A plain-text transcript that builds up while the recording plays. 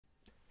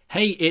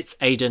Hey, it's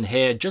Aidan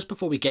here. Just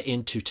before we get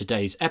into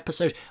today's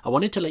episode, I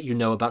wanted to let you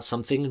know about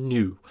something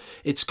new.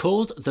 It's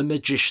called the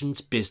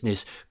Magician's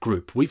Business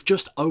Group. We've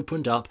just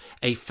opened up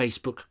a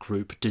Facebook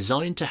group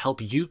designed to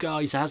help you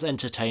guys as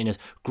entertainers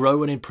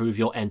grow and improve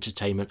your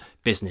entertainment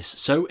business.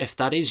 So if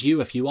that is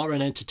you, if you are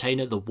an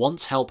entertainer that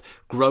wants help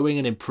growing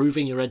and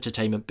improving your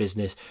entertainment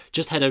business,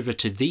 just head over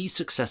to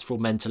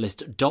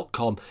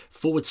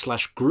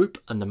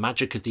thesuccessfulmentalist.com/group and the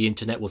magic of the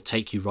internet will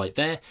take you right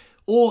there.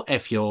 Or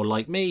if you're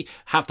like me,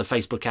 have the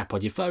Facebook app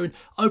on your phone,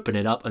 open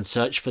it up and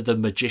search for the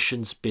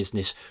Magician's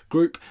Business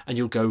Group and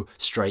you'll go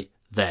straight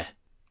there.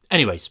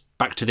 Anyways,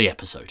 back to the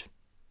episode.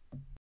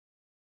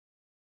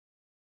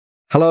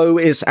 Hello,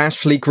 it's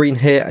Ashley Green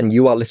here, and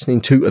you are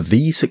listening to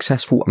the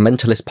Successful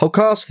Mentalist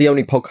podcast, the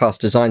only podcast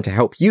designed to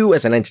help you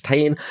as an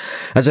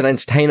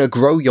entertainer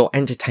grow your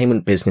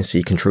entertainment business so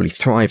you can truly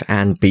thrive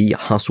and be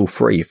hustle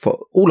free.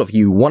 For all of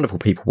you wonderful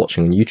people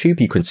watching on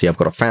YouTube, you can see I've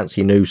got a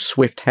fancy new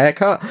Swift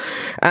haircut.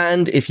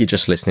 And if you're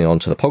just listening on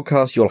to the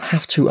podcast, you'll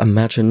have to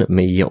imagine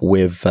me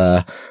with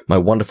my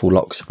wonderful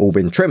locks all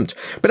been trimmed.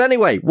 But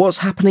anyway, what's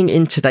happening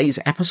in today's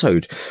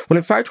episode? Well,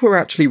 in fact, we're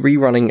actually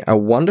rerunning a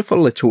wonderful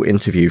little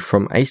interview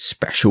from a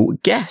special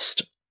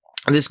guest.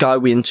 This guy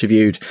we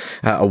interviewed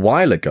a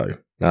while ago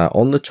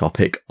on the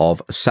topic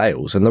of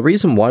sales. And the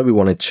reason why we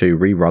wanted to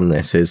rerun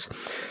this is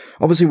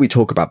obviously we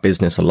talk about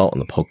business a lot on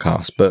the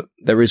podcast, but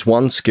there is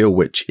one skill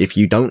which if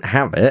you don't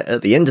have it,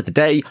 at the end of the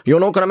day, you're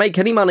not going to make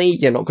any money,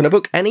 you're not going to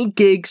book any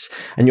gigs,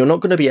 and you're not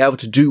going to be able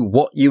to do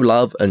what you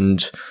love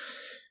and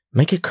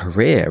make a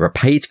career, a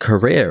paid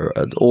career,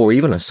 or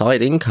even a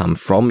side income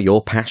from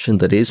your passion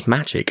that is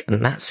magic.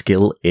 And that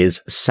skill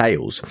is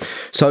sales.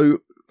 So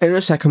in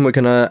a second, we're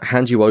going to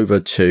hand you over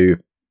to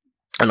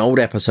an old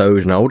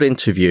episode, an old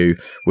interview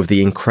with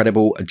the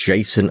incredible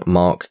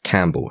Marc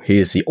Campbell. He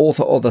is the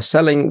author of the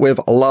Selling with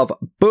Love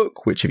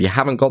book, which if you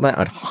haven't got that,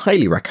 I'd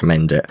highly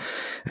recommend it.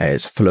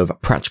 It's full of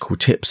practical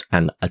tips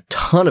and a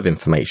ton of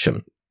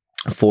information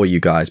for you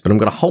guys. But I'm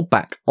going to hold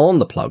back on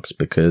the plugs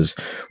because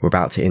we're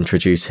about to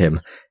introduce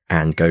him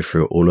and go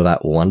through all of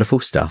that wonderful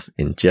stuff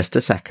in just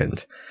a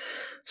second.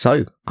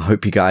 So I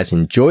hope you guys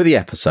enjoy the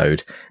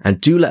episode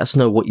and do let us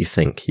know what you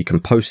think. You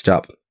can post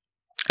up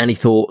any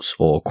thoughts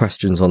or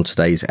questions on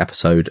today's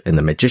episode in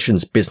the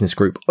Magician's Business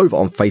Group over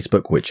on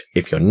Facebook, which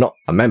if you're not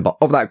a member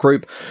of that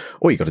group,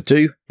 all you got to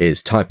do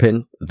is type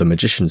in the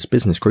Magician's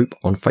Business Group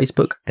on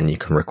Facebook and you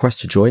can request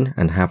to join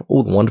and have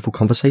all the wonderful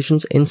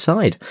conversations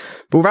inside.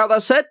 But without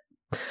that said,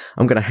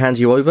 I'm going to hand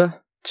you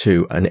over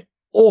to an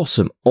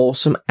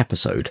awesome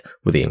episode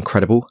with the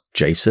incredible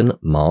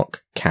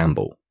Marc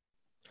Campbell.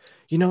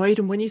 You know,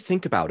 Aidan, when you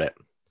think about it,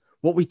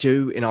 what we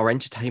do in our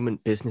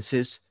entertainment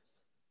businesses,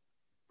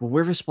 well,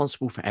 we're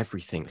responsible for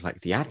everything, like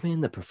the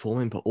admin, the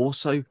performing, but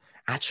also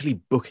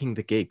actually booking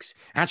the gigs,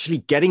 actually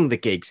getting the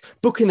gigs,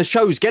 booking the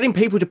shows, getting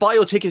people to buy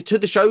your tickets to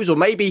the shows, or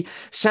maybe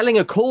selling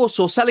a course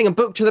or selling a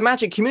book to the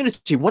magic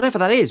community, whatever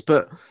that is.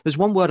 But there's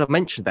one word I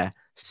mentioned there,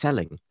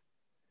 selling.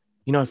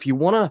 You know, if you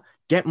want to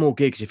get more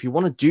gigs, if you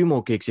want to do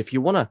more gigs, if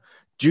you want to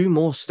do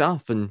more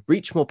stuff and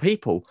reach more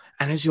people,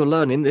 and as you'll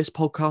learn in this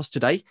podcast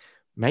today,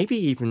 maybe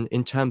even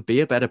in turn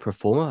be a better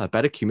performer, a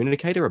better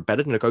communicator, a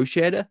better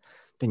negotiator,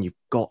 then you've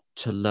got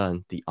to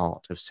learn the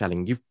art of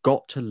selling. You've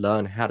got to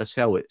learn how to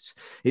sell. It's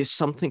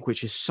something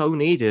which is so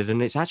needed,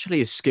 and it's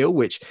actually a skill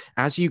which,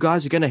 as you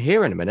guys are going to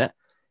hear in a minute,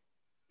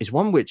 is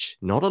one which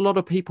not a lot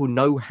of people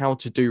know how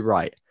to do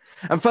right.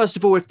 And first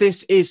of all, if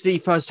this is the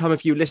first time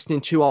of you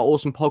listening to our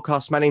awesome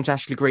podcast, my name's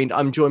Ashley Green.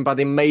 I'm joined by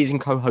the amazing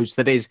co-host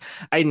that is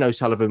Aidan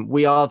O'Sullivan.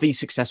 We are the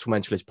Successful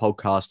Mentalist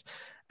podcast.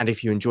 And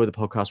if you enjoy the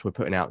podcast we're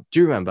putting out,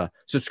 do remember,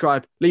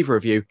 subscribe, leave a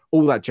review,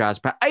 all that jazz.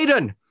 But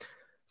Aidan,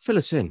 fill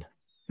us in.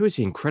 Who is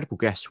the incredible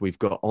guest we've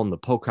got on the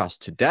podcast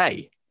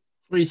today?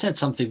 Well, you said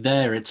something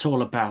there. It's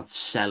all about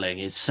selling.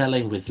 It's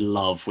selling with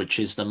love, which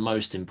is the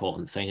most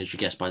important thing, as you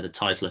guessed by the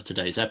title of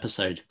today's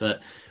episode.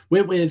 But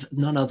we're with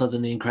none other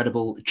than the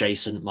incredible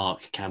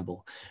Marc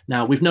Campbell.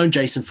 Now, we've known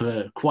Jason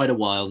for quite a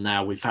while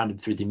now. We found him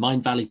through the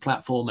Mind Valley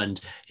platform,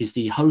 and he's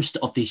the host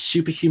of the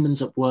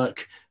Superhumans at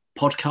Work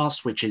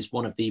podcast, which is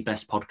one of the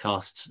best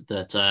podcasts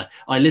that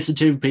I listen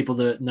to. People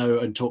that know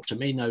and talk to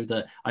me know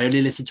that I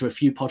only listen to a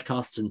few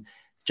podcasts, and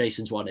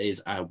Jason's one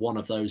is one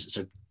of those.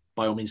 So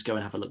by all means, go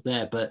and have a look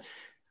there. But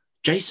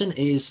Jason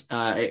is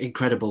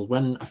incredible.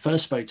 When I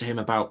first spoke to him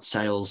about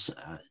sales,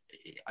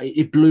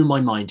 it blew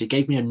my mind. It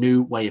gave me a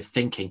new way of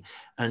thinking.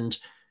 And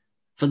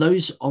for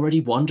those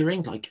already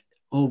wondering, like,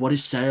 oh, what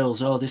is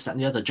sales? Oh, this, that, and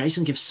the other.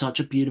 Jason gives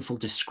such a beautiful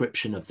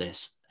description of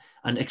this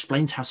and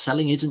explains how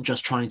selling isn't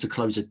just trying to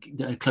close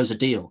a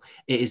deal.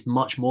 It is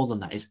much more than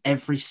that. It's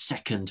every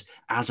second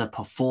as a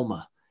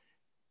performer.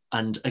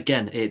 And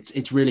again,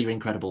 it's really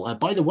incredible.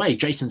 By the way,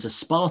 Jason's a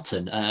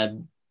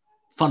Spartan.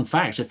 Fun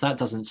fact, if that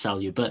doesn't sell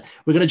you, but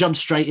we're going to jump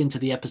straight into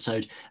the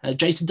episode.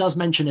 Jason does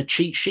mention a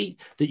cheat sheet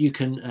that you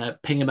can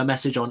ping him a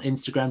message on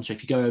Instagram. So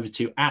if you go over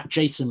to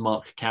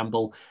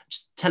 @JasonMarcCampbell,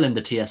 just tell him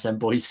the TSM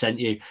boys sent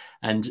you,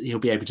 and he'll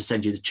be able to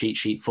send you the cheat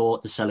sheet for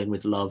the Selling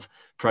with Love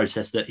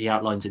process that he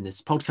outlines in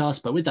this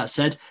podcast. But with that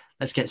said,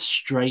 let's get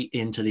straight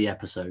into the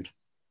episode.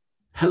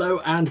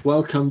 Hello and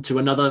welcome to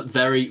another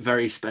very,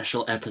 very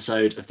special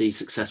episode of the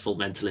Successful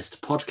Mentalist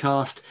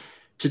podcast.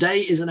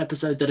 Today is an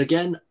episode that,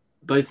 again,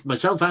 both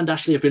myself and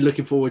Ashley have been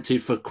looking forward to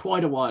for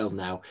quite a while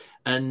now.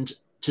 And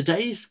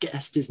today's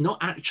guest is not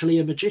actually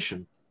a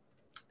magician.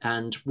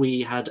 And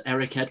we had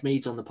Eric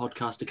Edmeades on the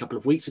podcast a couple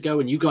of weeks ago,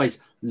 and you guys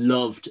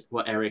loved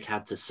what Eric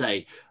had to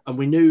say. And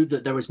we knew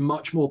that there was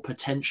much more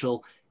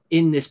potential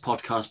in this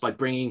podcast by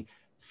bringing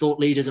thought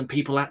leaders and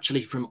people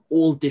actually from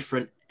all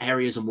different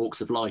areas and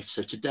walks of life.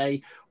 So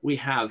today we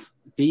have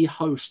the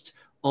host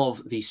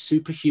of the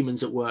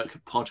Superhumans at Work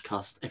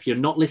podcast. If you're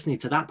not listening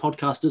to that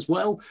podcast as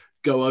well,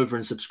 go over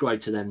and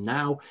subscribe to them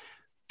now.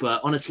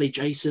 But honestly,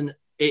 Jason,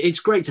 it's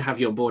great to have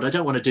you on board. I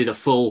don't want to do the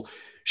full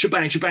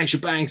shebang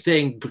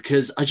thing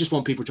because I just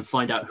want people to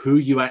find out who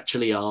you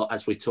actually are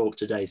as we talk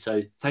today.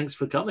 So thanks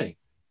for coming.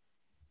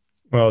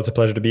 Well, it's a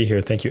pleasure to be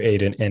here. Thank you,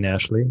 Aidan and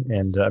Ashley.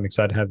 And I'm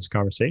excited to have this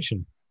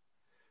conversation.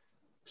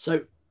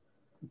 So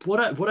what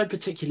I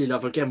particularly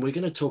love, again, we're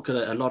going to talk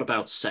a lot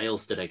about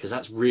sales today because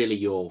that's really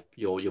your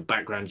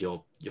background,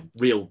 your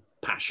real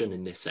passion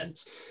in this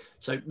sense.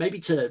 So maybe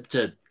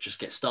to just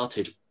get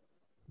started,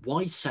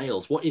 why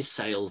sales? What is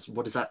sales?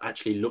 What does that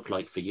actually look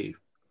like for you?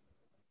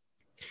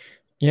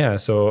 Yeah.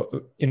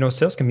 So,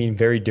 sales can mean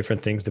very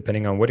different things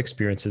depending on what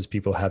experiences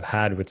people have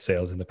had with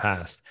sales in the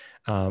past.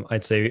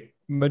 I'd say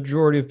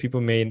majority of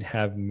people may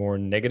have more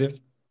negative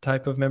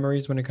type of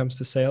memories when it comes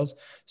to sales.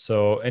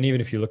 So, and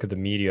even if you look at the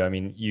media, I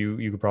mean,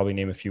 you could probably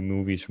name a few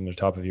movies from the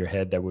top of your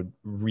head that would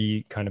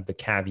kind of the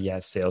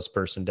caveat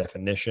salesperson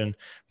definition.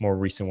 More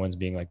recent ones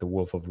being like The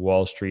Wolf of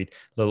Wall Street.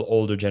 A little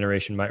older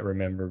generation might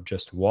remember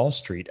just Wall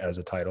Street as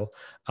a title.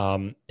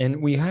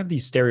 And we have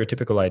these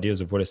stereotypical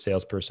ideas of what a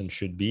salesperson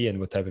should be and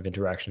what type of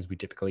interactions we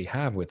typically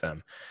have with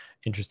them.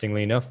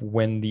 Interestingly enough,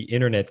 when the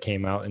internet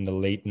came out in the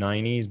late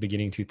 90s,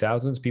 beginning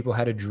 2000s, people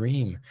had a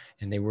dream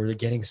and they were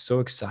getting so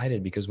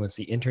excited because once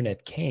the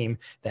internet came,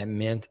 that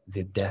meant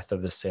the death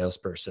of the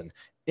salesperson.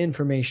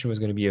 Information was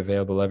going to be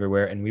available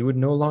everywhere, and we would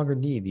no longer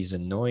need these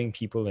annoying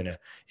people in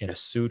a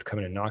suit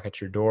coming to knock at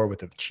your door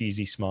with a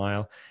cheesy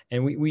smile.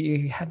 And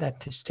we had that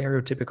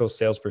stereotypical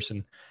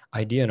salesperson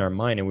idea in our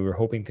mind, and we were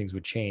hoping things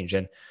would change.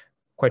 And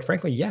quite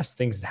frankly, yes,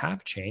 things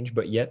have changed,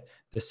 but yet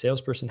the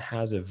salesperson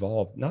has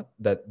evolved. Not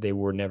that they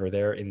were never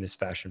there in this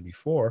fashion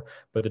before,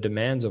 but the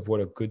demands of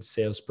what a good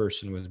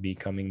salesperson was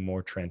becoming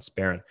more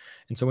transparent.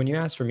 And so when you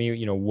ask for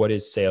me, what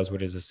is sales?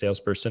 What is a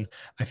salesperson?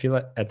 I feel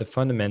at the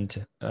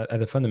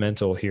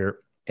fundamental here,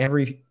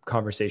 every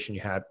conversation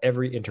you have,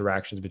 every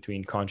interactions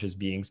between conscious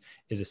beings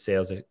is a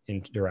sales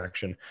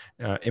interaction.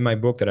 In my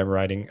book that I'm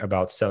writing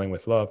about Selling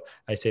with Love,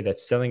 I say that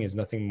selling is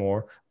nothing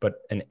more but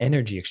an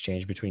energy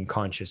exchange between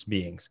conscious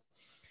beings.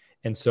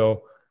 And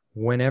so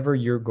whenever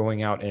you're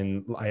going out,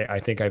 and I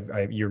think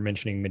you're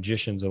mentioning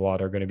magicians a lot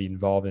are going to be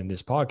involved in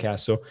this podcast.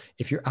 So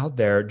if you're out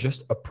there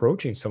just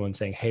approaching someone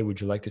saying, hey,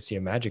 would you like to see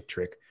a magic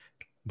trick?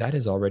 That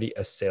is already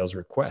a sales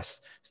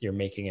request. So you're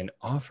making an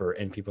offer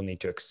and people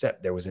need to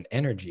accept. There was an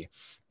energy,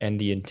 and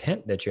the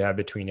intent that you have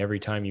between every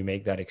time you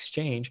make that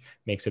exchange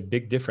makes a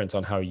big difference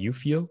on how you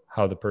feel,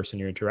 how the person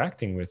you're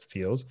interacting with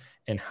feels,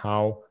 and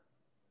how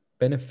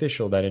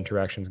beneficial that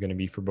interaction is going to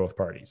be for both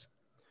parties.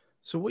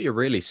 So what you're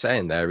really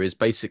saying there is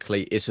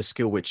basically it's a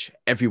skill which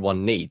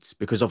everyone needs,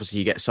 because obviously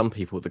you get some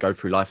people that go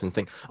through life and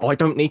think, oh, I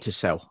don't need to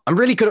sell. I'm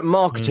really good at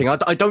marketing.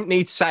 I don't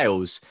need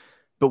sales.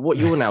 But what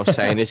you're now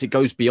saying is it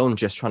goes beyond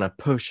just trying to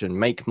push and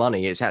make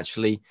money. It's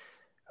actually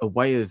a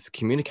way of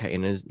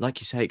communicating, and like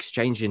you say,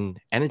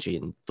 exchanging energy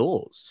and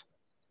thoughts.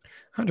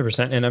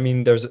 100%. And I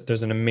mean, there's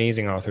an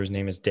amazing author. His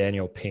name is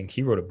Daniel Pink.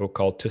 He wrote a book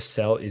called To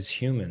Sell is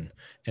Human.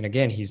 And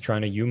again, he's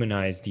trying to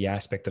humanize the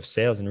aspect of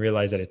sales and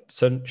realize that it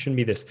shouldn't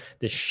be this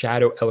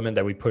shadow element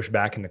that we push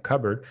back in the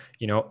cupboard.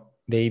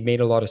 They made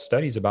a lot of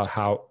studies about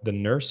how the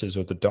nurses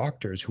or the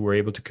doctors who were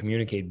able to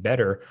communicate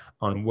better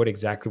on what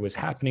exactly was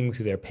happening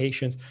to their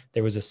patients,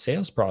 there was a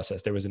sales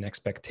process, there was an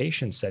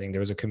expectation setting,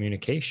 there was a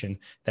communication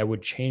that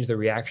would change the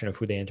reaction of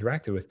who they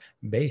interacted with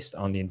based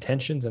on the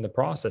intentions and the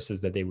processes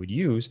that they would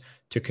use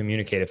to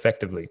communicate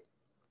effectively.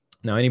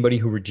 Now, anybody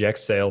who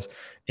rejects sales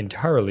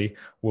entirely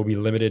will be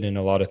limited in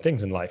a lot of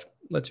things in life.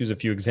 Let's use a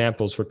few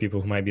examples for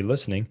people who might be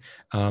listening.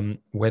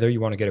 Whether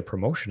you want to get a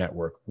promotion at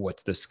work,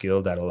 what's the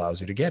skill that allows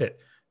you to get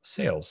it?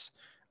 Sales.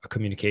 A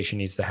communication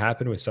needs to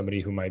happen with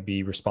somebody who might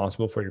be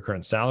responsible for your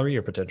current salary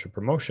or potential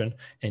promotion,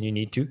 and you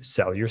need to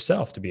sell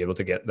yourself to be able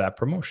to get that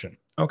promotion.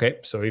 Okay,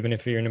 so even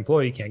if you're an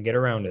employee, you can't get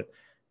around it.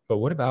 But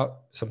what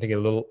about something a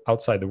little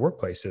outside the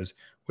workplace is,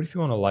 what if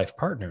you want a life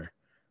partner?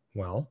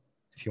 Well,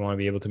 if you want to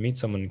be able to meet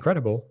someone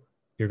incredible,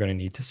 you're going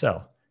to need to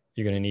sell.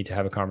 You're going to need to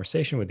have a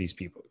conversation with these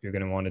people. You're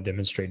going to want to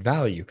demonstrate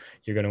value.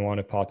 You're going to want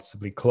to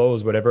possibly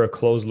close whatever a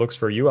close looks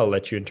for you. I'll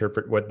let you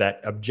interpret what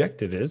that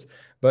objective is.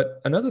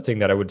 But another thing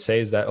that I would say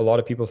is that a lot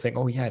of people think,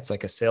 oh yeah, it's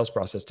like a sales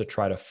process to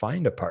try to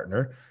find a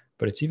partner,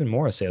 but it's even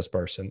more a sales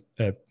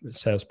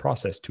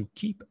process to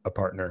keep a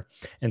partner.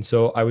 And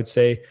so I would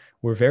say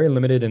we're very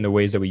limited in the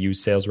ways that we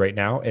use sales right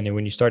now. And then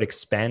when you start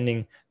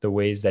expanding the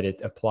ways that it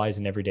applies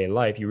in everyday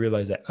life, you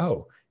realize that,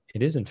 oh,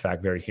 it is in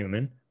fact very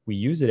human. we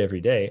use it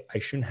every day, I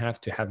shouldn't have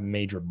to have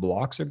major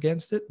blocks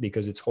against it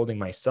because it's holding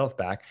myself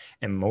back.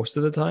 And most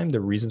of the time, the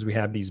reasons we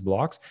have these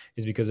blocks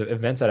is because of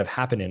events that have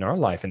happened in our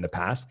life in the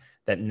past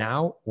that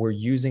now we're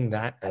using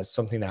that as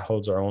something that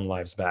holds our own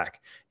lives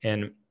back.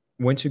 And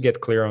once you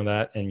get clear on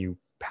that and you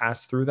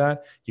pass through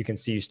that, you can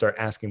see you start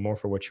asking more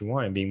for what you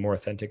want and being more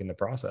authentic in the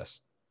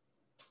process.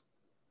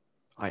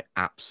 I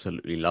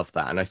absolutely love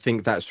that. And I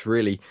think that's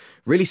really,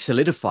 really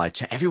solidified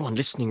to everyone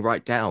listening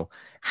right now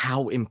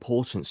how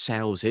important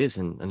sales is.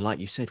 And like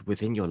you said,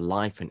 within your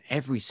life and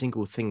every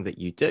single thing that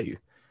you do.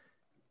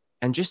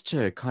 And just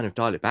to kind of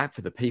dial it back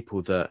for the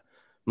people that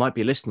might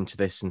be listening to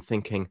this and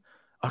thinking,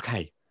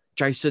 okay,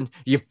 Jason,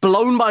 you've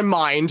blown my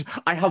mind.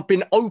 I have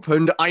been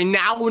opened. I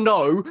now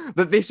know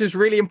that this is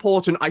really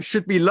important. I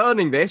should be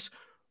learning this.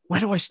 Where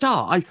do I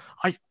start?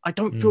 I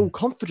don't feel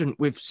confident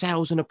with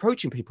sales and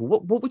approaching people.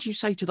 What would you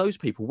say to those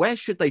people? Where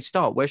should they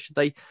start? Where should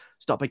they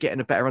start by getting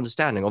a better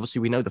understanding?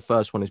 Obviously, we know the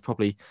first one is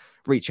probably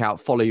reach out,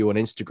 follow you on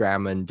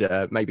Instagram,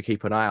 and maybe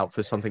keep an eye out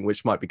for something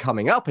which might be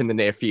coming up in the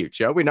near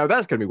future. We know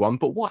that's going to be one,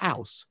 but what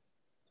else?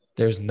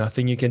 There's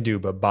nothing you can do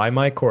but buy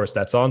my course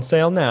that's on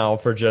sale now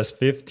for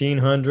just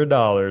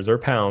 $1,500 or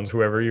pounds,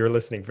 whoever you're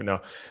listening for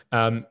now.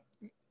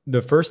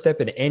 The first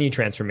step in any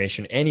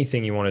transformation,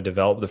 anything you want to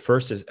develop, the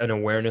first is an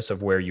awareness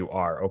of where you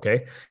are.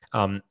 Okay.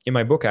 In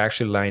my book, I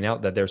actually line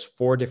out that there's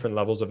 4 different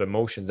levels of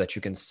emotions that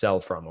you can sell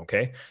from.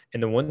 Okay.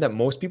 And the one that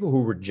most people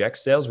who reject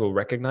sales will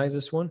recognize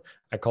this one.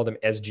 I call them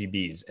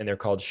SGBs, and they're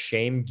called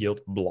shame, guilt,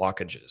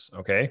 blockages.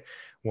 Okay.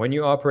 When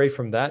you operate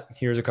from that,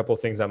 here's a couple of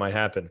things that might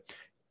happen.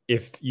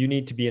 If you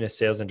need to be in a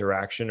sales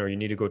interaction or you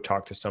need to go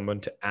talk to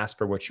someone to ask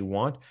for what you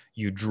want,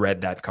 you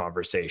dread that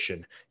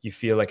conversation. You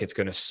feel like it's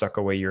going to suck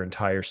away your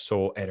entire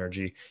soul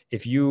energy.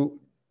 If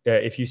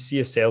you see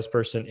a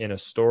salesperson in a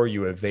store,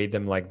 you evade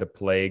them like the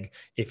plague.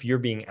 If you're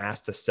being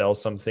asked to sell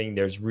something,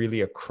 there's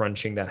really a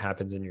crunching that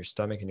happens in your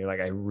stomach and you're like,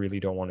 I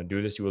really don't want to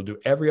do this. You will do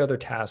every other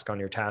task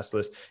on your task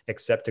list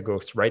except to go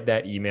write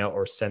that email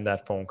or send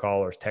that phone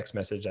call or text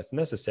message that's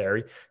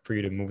necessary for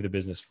you to move the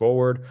business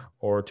forward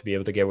or to be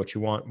able to get what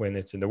you want when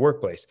it's in the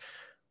workplace.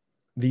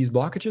 These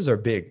blockages are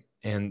big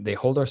and they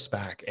hold us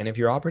back. And if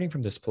you're operating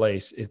from this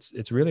place,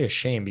 it's really a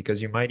shame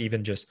because you might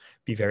even just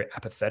be very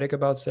apathetic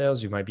about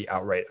sales. You might be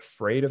outright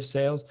afraid of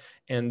sales.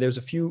 And there's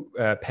a few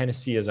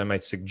panaceas I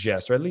might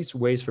suggest, or at least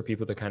ways for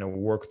people to kind of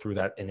work through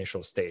that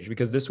initial stage,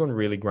 because this one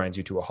really grinds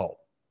you to a halt.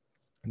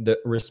 The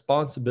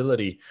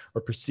responsibility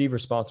or perceived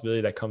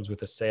responsibility that comes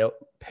with a sale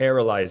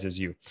paralyzes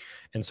you.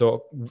 And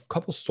so a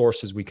couple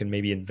sources we can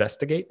maybe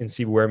investigate and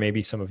see where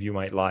maybe some of you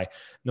might lie.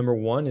 Number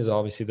one is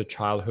obviously the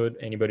childhood.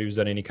 Anybody who's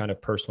done any kind of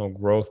personal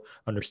growth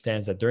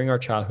understands that during our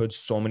childhood,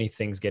 so many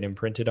things get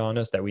imprinted on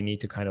us that we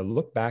need to kind of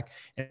look back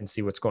and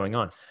see what's going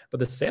on. But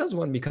the sales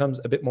one becomes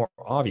a bit more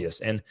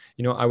obvious. And,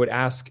 I would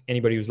ask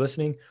anybody who's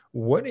listening,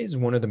 what is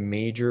one of the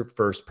major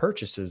first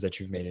purchases that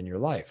you've made in your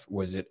life?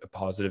 Was it a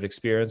positive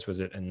experience? Was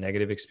it a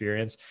negative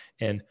experience?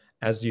 And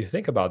as you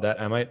think about that,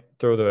 I might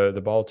throw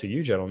the ball to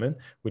you, gentlemen,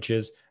 which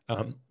is,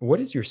 what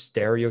is your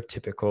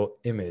stereotypical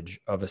image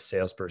of a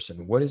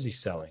salesperson? What is he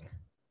selling?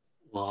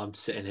 Well, I'm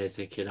sitting here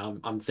thinking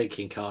I'm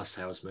thinking car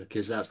salesman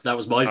because that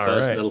was my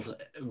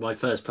All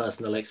first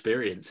personal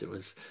experience. It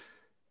was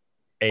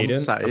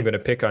Aiden. I'm going to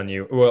pick on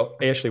you. Well,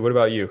 Ashley, what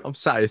about you? I'm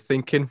sat here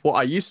thinking what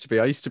I used to be.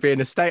 I used to be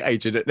an estate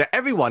agent. Now,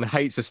 everyone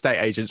hates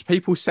estate agents.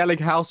 People selling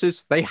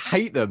houses, they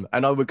hate them.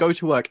 And I would go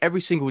to work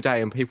every single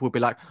day and people would be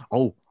like,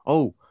 oh,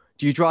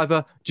 do you drive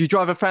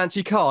a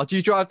fancy car? Do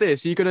you drive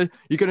this? Are you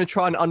gonna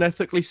try and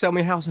unethically sell me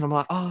a house? And I'm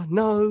like, oh,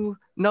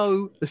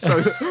 no.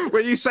 So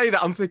when you say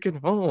that, I'm thinking,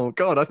 oh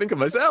God, I think of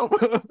myself.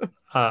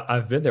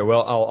 I've been there.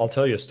 Well, I'll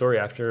tell you a story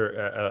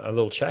after a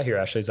little chat here,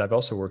 Ashley, is I've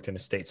also worked in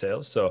estate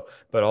sales.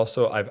 But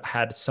also I've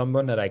had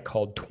someone that I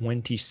called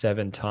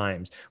 27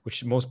 times,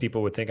 which most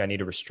people would think I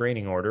need a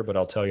restraining order, but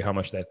I'll tell you how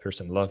much that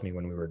person loved me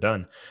when we were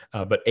done.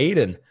 But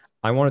Aiden,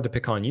 I wanted to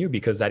pick on you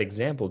because that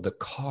example, the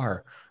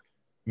car,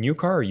 new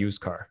car or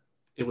used car?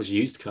 It was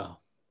used car.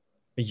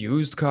 A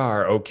used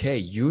car. Okay.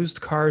 Used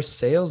car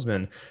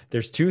salesman.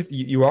 There's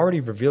you already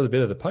revealed a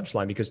bit of the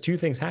punchline because 2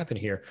 things happen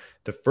here.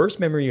 The first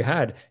memory you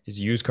had is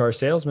used car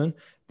salesman.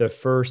 The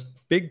first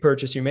big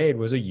purchase you made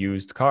was a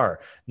used car.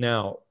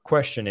 Now,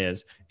 question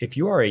is, if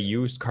you are a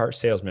used car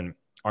salesman,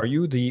 are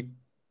you the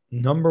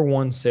number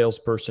 1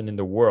 salesperson in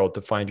the world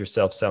to find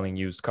yourself selling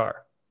used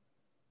car?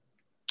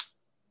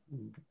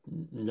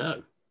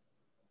 No.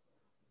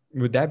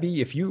 Would that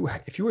be if you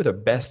were the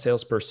best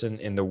salesperson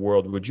in the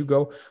world, would you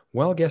go,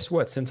 well, guess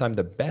what? Since I'm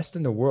the best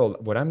in the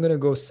world, what I'm going to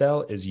go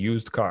sell is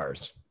used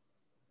cars?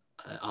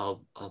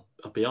 I'll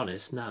be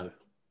honest, no.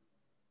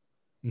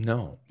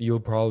 No,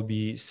 you'll probably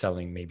be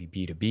selling maybe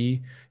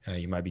B2B.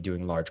 You might be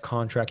doing large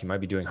contract. You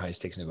might be doing high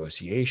stakes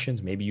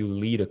negotiations. Maybe you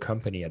lead a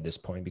company at this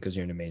point because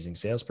you're an amazing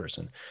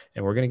salesperson.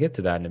 And we're going to get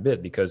to that in a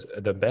bit because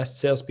the best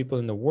salespeople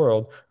in the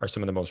world are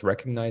some of the most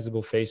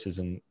recognizable faces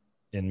in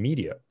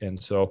media. And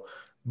so,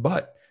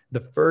 but the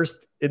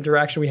first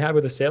interaction we have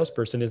with a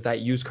salesperson is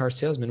that used car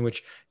salesman,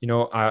 which,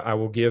 I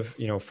will give,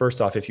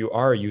 first off, if you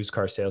are a used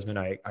car salesman,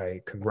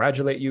 I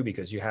congratulate you,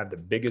 because you have the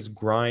biggest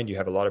grind. You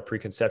have a lot of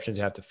preconceptions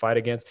you have to fight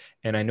against.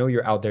 And I know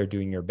you're out there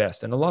doing your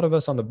best. And a lot of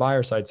us on the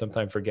buyer side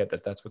sometimes forget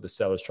that that's what the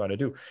seller's trying to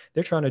do.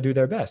 They're trying to do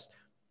their best.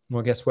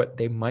 Well, guess what?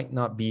 They might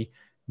not be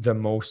the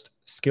most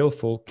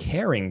skillful,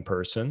 caring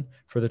person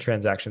for the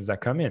transactions that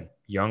come in.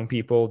 Young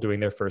people doing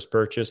their first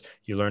purchase,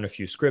 you learn a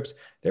few scripts.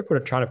 They're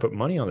trying to put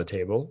money on the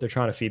table. They're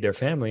trying to feed their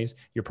families.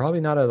 You're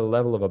probably not at a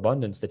level of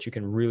abundance that you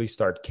can really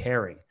start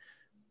caring.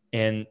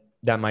 And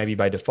that might be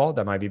by default.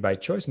 That might be by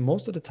choice.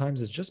 Most of the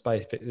times it's just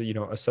by,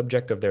 a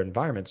subject of their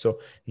environment. So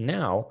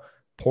now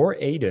poor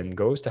Aiden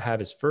goes to have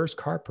his first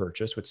car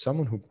purchase with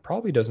someone who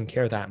probably doesn't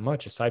care that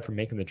much, aside from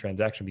making the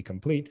transaction be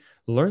complete,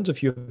 learns a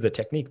few of the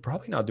technique,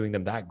 probably not doing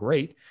them that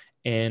great.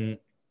 And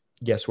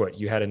guess what?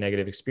 You had a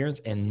negative experience.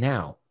 And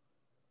now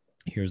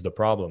here's the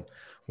problem.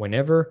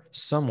 Whenever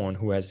someone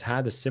who has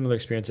had a similar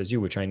experience as you,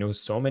 which I know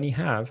so many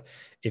have,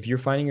 if you're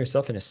finding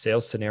yourself in a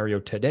sales scenario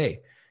today,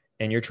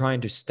 and you're trying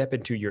to step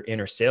into your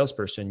inner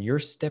salesperson, you're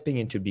stepping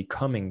into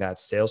becoming that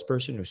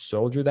salesperson who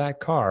sold you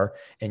that car.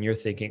 And you're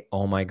thinking,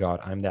 oh my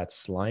God, I'm that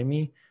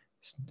slimy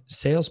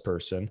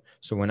salesperson.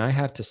 So when I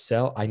have to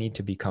sell, I need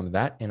to become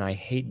that. And I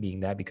hate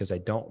being that because I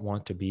don't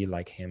want to be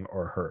like him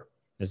or her.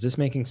 Is this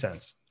making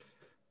sense?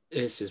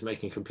 This is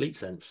making complete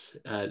sense.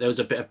 There was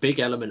a big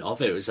element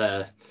of it. It was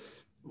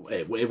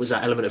it was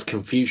that element of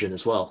confusion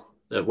as well.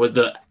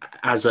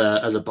 As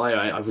a buyer,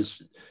 I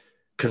was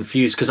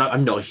confused because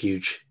I'm not a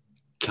huge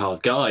car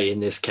guy in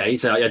this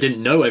case. I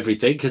didn't know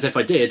everything, because if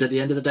I did, at the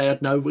end of the day,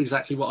 I'd know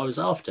exactly what I was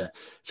after.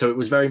 So it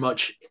was very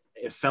much,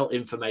 it felt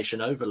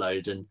information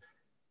overload.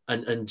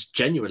 And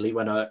genuinely,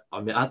 when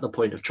I'm at the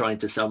point of trying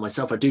to sell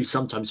myself, I do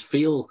sometimes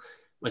feel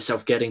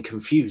myself getting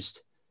confused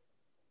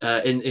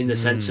in the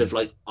sense of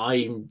like,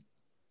 am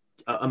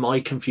I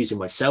confusing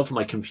myself? Am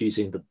I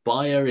confusing the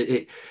buyer?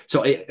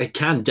 So I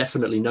can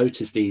definitely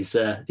notice these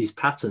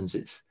patterns.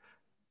 It's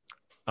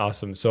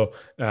awesome. So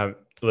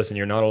listen,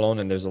 you're not alone,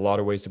 and there's a lot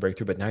of ways to break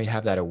through, but now you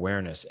have that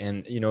awareness.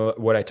 And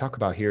what I talk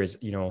about here is,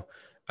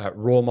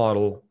 role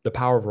model, the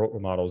power of role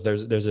models.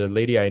 There's a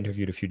lady I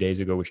interviewed a few days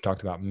ago, which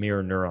talked about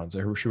mirror neurons.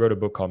 She wrote a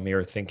book called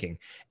Mirror Thinking.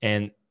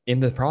 And in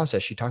the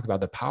process, she talked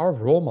about the power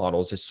of role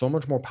models is so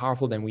much more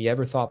powerful than we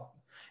ever thought.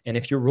 And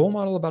if your role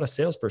model about a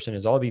salesperson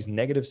is all these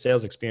negative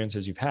sales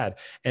experiences you've had,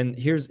 and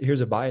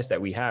here's a bias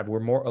that we have, we're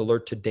more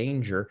alert to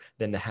danger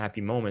than the happy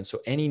moment. So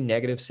any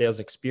negative sales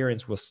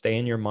experience will stay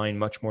in your mind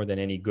much more than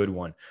any good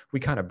one. We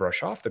kind of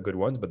brush off the good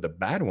ones, but the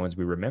bad ones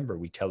we remember,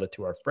 we tell it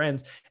to our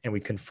friends, and we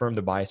confirm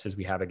the biases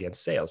we have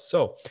against sales.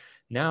 So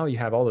now you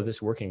have all of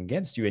this working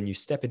against you, and you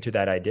step into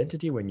that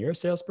identity when you're a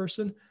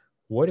salesperson.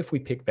 What if we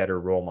pick better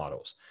role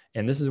models?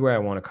 And this is where I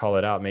want to call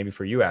it out, maybe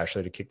for you,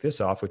 Ashley, to kick this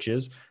off, which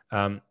is,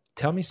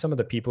 tell me some of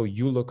the people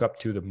you look up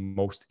to the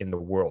most in the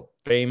world.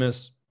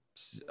 Famous,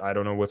 I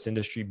don't know what's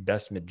industry,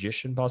 best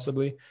magician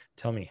possibly.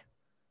 Tell me.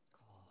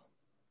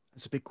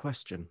 That's a big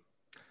question.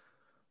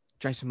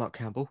 Jason Mark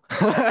Campbell.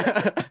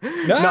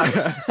 No,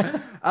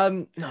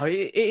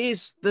 it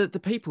is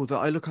the people that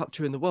I look up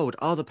to in the world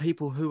are the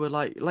people who are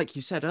like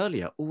you said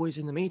earlier, always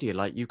in the media.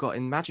 Like you've got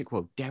in Magic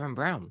World, Darren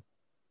Brown.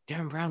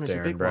 Darren Brown is a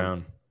big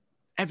one.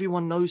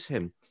 Everyone knows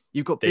him.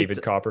 You've got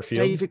David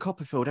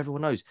Copperfield,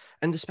 everyone knows.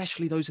 And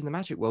especially those in the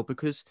Magic World,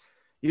 because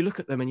you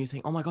look at them and you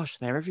think, oh my gosh,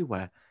 they're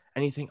everywhere.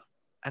 And you think,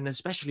 and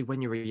especially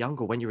when you're a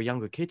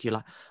younger kid, you're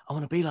like, I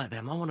want to be like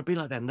them. I want to be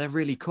like them. They're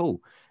really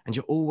cool. And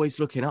you're always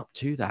looking up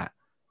to that.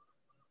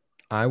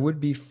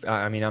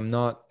 I'm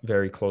not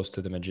very close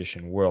to the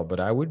magician world,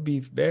 but I would be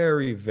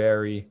very,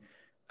 very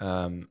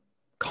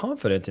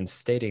confident in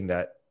stating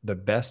that the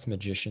best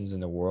magicians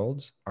in the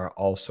world are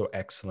also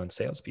excellent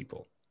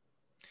salespeople.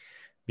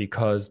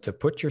 Because to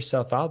put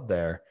yourself out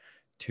there,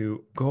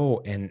 to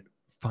go and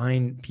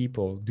find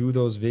people, do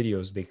those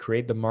videos, they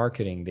create the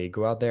marketing, they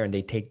go out there and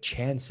they take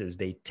chances,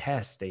 they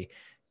test,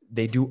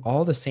 they do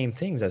all the same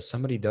things as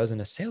somebody does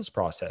in a sales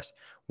process.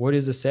 What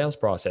is a sales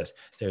process?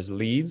 There's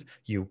leads,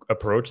 you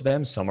approach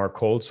them, some are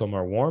cold, some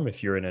are warm.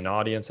 If you're in an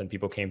audience and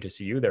people came to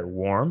see you, they're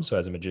warm. So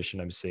as a magician,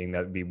 I'm seeing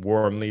that would be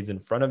warm leads in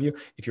front of you.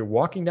 If you're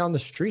walking down the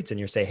streets and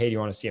you say, hey, do you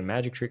want to see a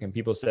magic trick? And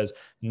people says,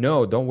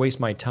 no, don't waste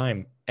my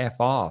time,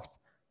 F off.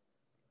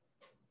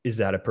 Is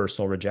that a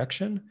personal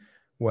rejection?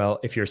 Well,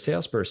 if you're a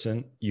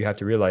salesperson, you have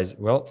to realize,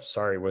 well,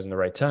 sorry, it wasn't the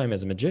right time.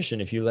 As a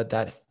magician, if you let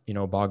that,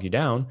 bog you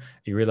down,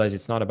 you realize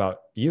it's not about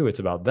you, it's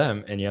about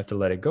them, and you have to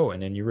let it go.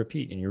 And then you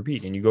repeat and you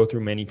repeat and you go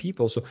through many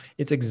people. So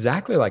it's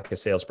exactly like a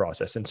sales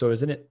process. And so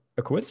isn't it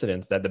a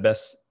coincidence that the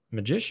best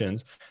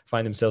magicians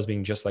find themselves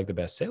being just like the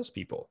best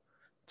salespeople?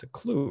 It's a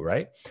clue,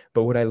 right?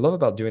 But what I love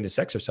about doing this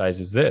exercise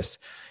is this.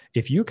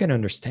 If you can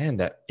understand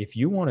that if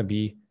you want to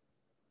be,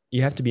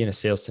 you have to be in a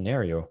sales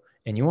scenario,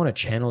 and you want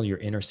to channel your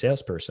inner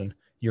salesperson,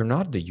 you're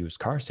not the used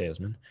car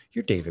salesman.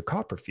 You're David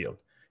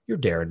Copperfield. You're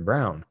Darren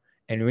Brown.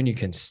 And when you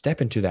can step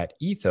into that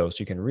ethos,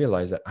 you can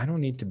realize that I don't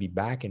need to be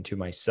back into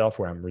myself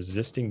where I'm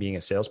resisting being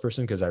a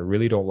salesperson because I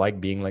really don't like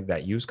being like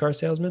that used car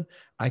salesman.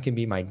 I can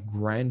be my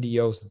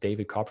grandiose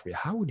David Copperfield.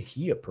 How would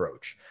he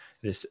approach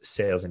this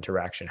sales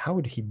interaction? How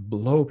would he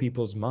blow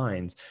people's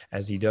minds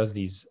as he does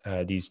these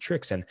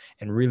tricks and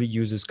really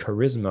uses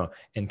charisma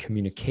and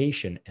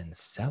communication and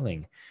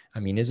selling?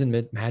 I mean,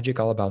 isn't magic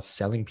all about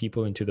selling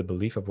people into the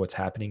belief of what's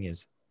happening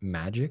is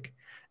magic?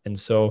 And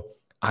so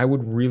I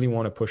would really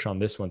want to push on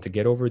this one to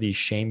get over these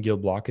shame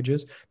guilt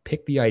blockages.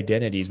 Pick the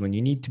identities when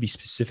you need to be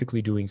specifically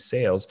doing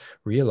sales.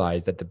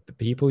 Realize that the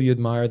people you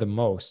admire the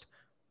most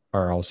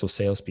are also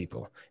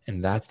salespeople,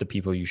 and that's the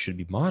people you should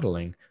be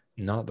modeling,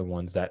 not the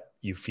ones that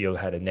you feel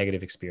had a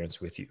negative experience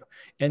with you.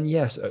 And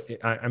yes,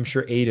 I'm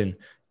sure Aiden,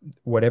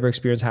 whatever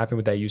experience happened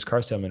with that used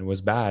car salesman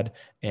was bad,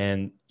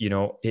 and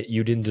you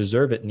didn't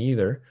deserve it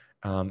neither.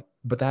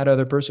 But that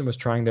other person was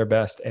trying their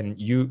best,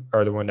 and you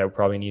are the one that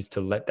probably needs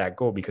to let that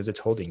go because it's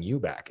holding you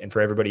back. And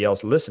for everybody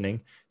else listening,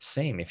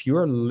 same. If you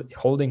are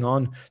holding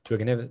on to a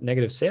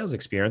negative sales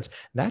experience,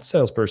 that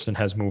salesperson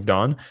has moved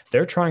on.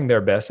 They're trying their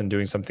best and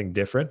doing something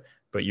different,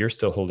 but you're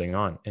still holding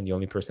on. And the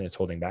only person that's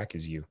holding back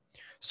is you.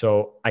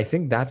 So I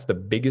think that's the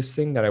biggest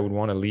thing that I would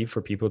want to leave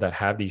for people that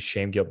have these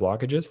shame guilt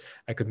blockages.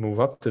 I could move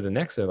up to the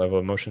next level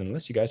of emotion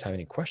unless you guys have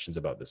any questions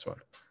about this one.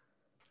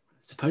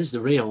 I suppose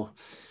the real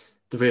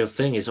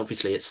thing is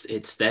obviously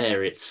it's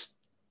there. It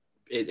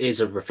is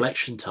a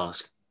reflection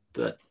task.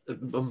 But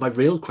my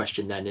real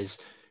question then is,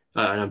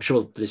 and I'm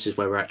sure this is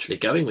where we're actually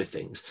going with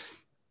things.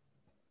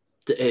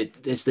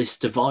 There's this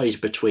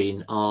divide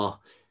between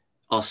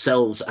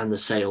ourselves and the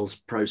sales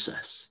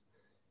process.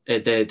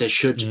 There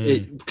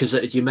should,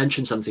 because you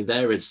mentioned something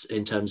there is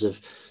in terms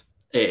of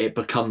it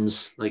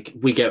becomes like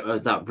we get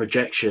that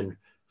rejection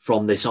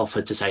from this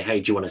offer to say,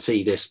 hey, do you want to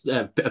see this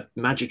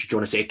magic? Do you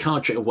want to see a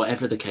card trick or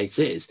whatever the case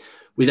is?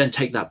 We then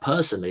take that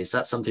personally. Is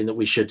that something that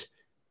we should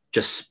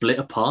just split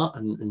apart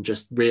and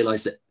just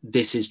realize that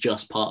this is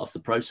just part of the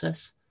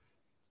process?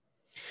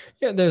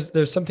 Yeah,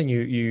 there's something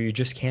you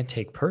just can't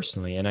take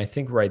personally, and I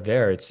think right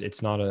there it's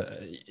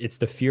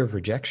the fear of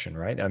rejection,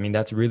 right? I mean,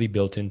 that's really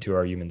built into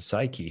our human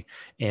psyche,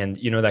 and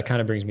that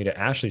kind of brings me to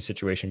Ashley's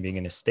situation being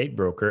an estate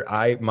broker.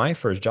 My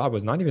first job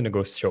was not even to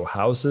go show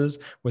houses,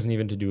 wasn't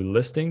even to do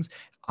listings.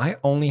 I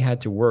only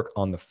had to work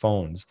on the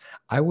phones.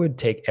 I would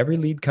take every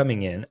lead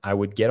coming in, I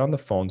would get on the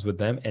phones with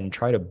them and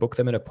try to book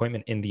them an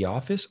appointment in the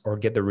office or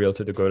get the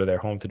realtor to go to their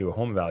home to do a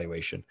home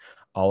evaluation.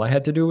 All I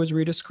had to do was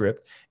read a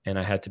script, and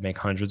I had to make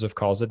hundreds of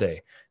calls a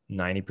day.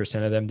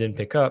 90% of them didn't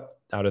pick up.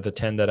 Out of the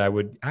 10 that I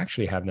would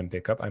actually have them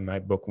pick up, I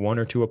might book 1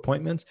 or 2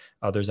 appointments.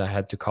 Others I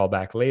had to call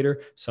back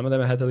later. Some of them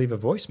I had to leave a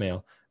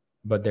voicemail.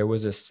 But there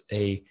was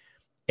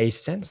a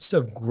sense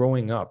of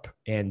growing up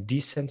and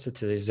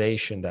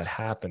desensitization that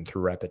happened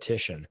through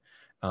repetition.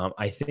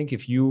 I think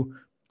if you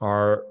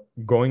are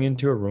going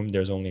into a room,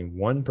 there's only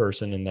one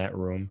person in that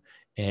room,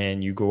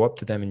 and you go up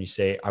to them and you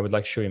say, I would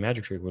like to show you a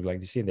magic trick. Would like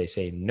to see it. They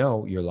say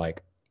no. You're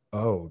like,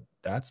 oh,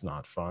 that's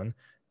not fun.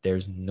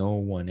 There's no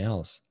one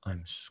else.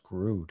 I'm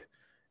screwed.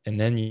 And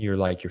then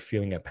you're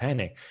feeling a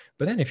panic.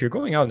 But then if you're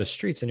going out in the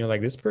streets and you're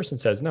like, this person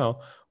says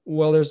no,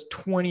 well, there's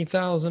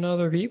 20,000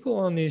 other people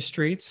on these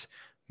streets.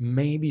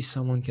 Maybe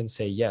someone can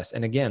say yes.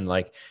 And again,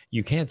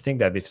 you can't think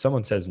that if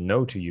someone says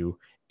no to you,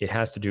 it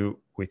has to do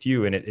with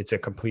you, and it's a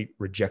complete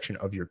rejection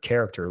of your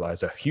character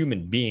as a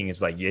human being.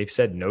 Is like, they've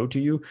said no to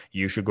you,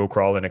 you should go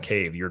crawl in a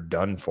cave, you're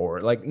done for.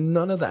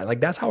 None of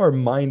that. That's how our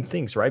mind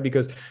thinks, right?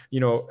 Because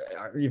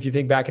if you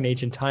think back in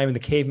ancient time, in the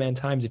caveman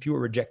times, if you were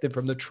rejected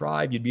from the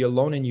tribe, you'd be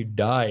alone and you'd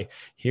die.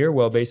 Here,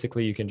 well,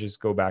 basically you can just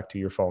go back to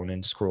your phone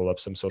and scroll up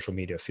some social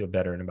media, feel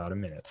better in about a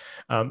minute.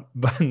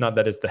 But not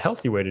that it's the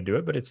healthy way to do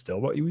it, but it's still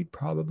what we'd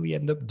probably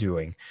end up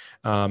doing.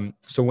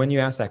 So when you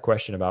ask that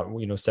question about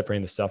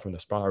separating the self from the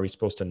spot, are we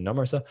supposed to numb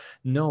ourselves?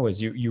 No,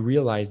 is you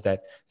realize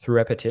that through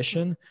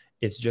repetition,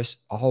 it's just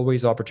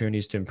always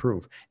opportunities to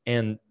improve.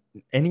 And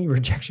any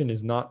rejection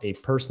is not a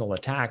personal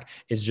attack.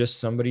 It's just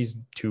somebody's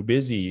too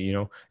busy.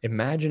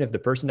 Imagine if the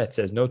person that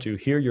says no to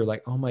here, you're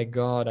like, oh my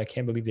God, I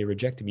can't believe they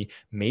rejected me.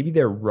 Maybe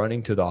they're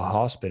running to the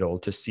hospital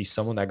to see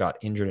someone that got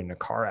injured in a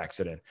car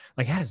accident.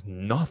 It has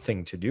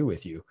nothing to do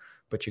with you,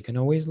 but you can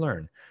always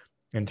learn.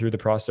 And through the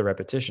process of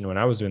repetition, when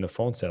I was doing the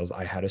phone sales,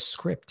 I had a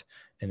script.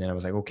 And then I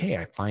was like, okay,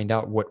 I find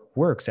out what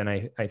works. And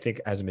I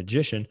think as a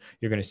magician,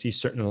 you're going to see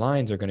certain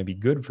lines are going to be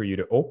good for you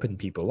to open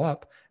people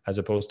up as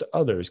opposed to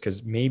others.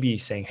 Because maybe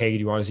saying, hey, do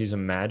you want to see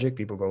some magic?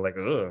 People go like,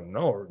 oh,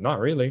 no, not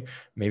really.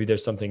 Maybe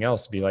there's something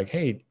else to be like,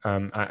 hey,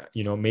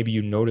 maybe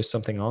you notice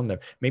something on them.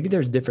 Maybe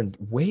there's different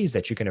ways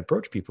that you can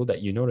approach people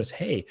that you notice,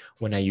 hey,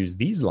 when I use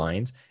these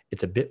lines,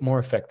 it's a bit more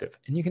effective,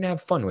 and you can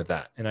have fun with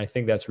that. And I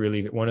think that's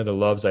really one of the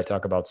loves I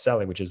talk about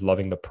selling, which is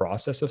loving the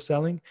process of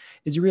selling,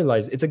 is you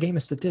realize it's a game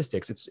of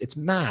statistics. It's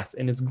math,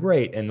 and it's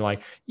great. And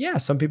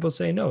some people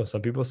say no,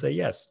 some people say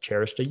yes,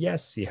 cherish the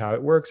yes, see how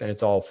it works. And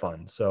it's all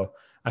fun. So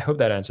I hope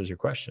that answers your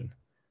question.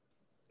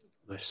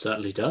 Most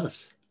certainly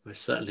does.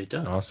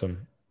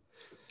 Awesome.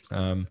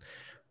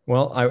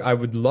 Well, I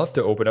would love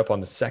to open up on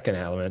the second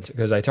element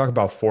because I talk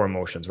about four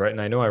emotions, right? And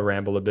I know I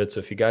ramble a bit. So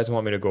if you guys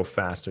want me to go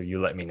faster,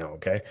 you let me know,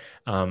 okay?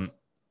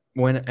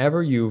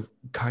 Whenever you've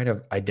kind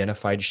of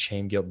identified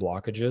shame, guilt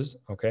blockages,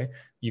 okay,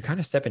 you kind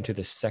of step into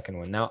the second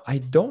one. Now, I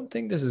don't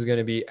think this is going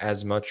to be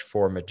as much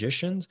for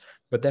magicians,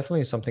 but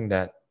definitely something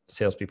that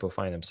salespeople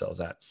find themselves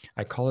at.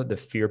 I call it the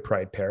fear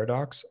pride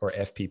paradox, or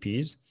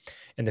FPPs.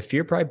 And the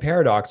fear pride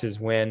paradox is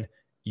when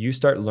you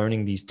start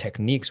learning these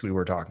techniques we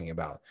were talking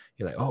about.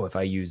 You're like, oh, if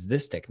I use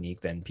this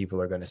technique, then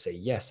people are going to say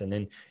yes. And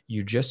then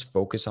you just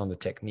focus on the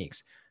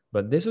techniques.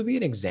 But this would be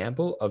an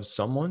example of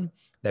someone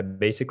that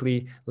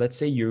basically, let's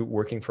say you're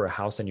working for a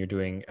house and you're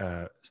doing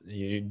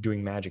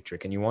magic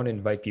trick, and you want to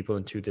invite people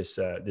into this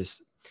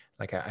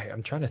like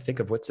I'm trying to think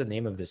of what's the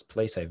name of this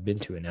place I've been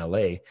to in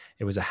LA.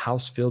 It was a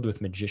house filled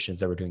with magicians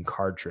that were doing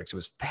card tricks. It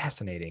was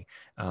fascinating.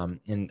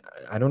 And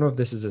I don't know if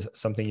this is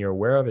something you're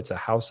aware of. It's a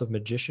house of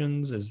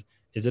magicians. Is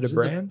it a Was it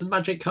brand? the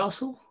Magic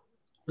Castle?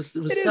 It Was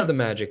is that? the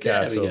Magic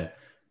There we Castle. go.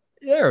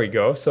 There we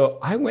go. So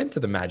I went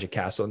to the Magic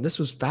Castle, and this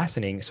was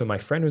fascinating. So my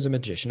friend was a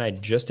magician. I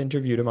just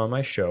interviewed him on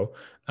my show,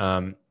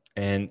 and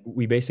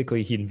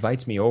he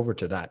invites me over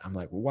to that. I'm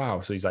like,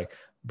 wow. So he's like,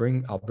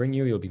 I'll bring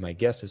you. You'll be my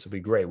guest. This will be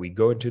great. We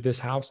go into this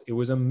house. It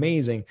was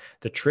amazing.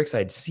 The tricks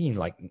I'd seen,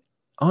 like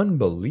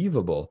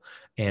unbelievable.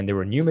 And there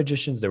were new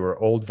magicians. There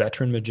were old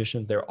veteran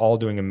magicians. They're all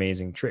doing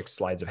amazing tricks,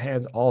 sleights of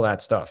hands, all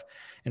that stuff.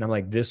 And I'm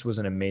like, this was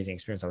an amazing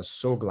experience. I was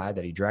so glad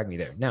that he dragged me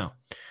there. Now,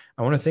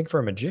 I want to think for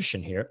a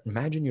magician here.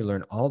 Imagine you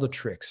learn all the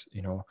tricks.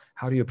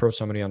 How do you approach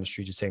somebody on the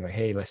street just saying like,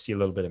 hey, let's see a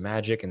little bit of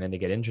magic. And then they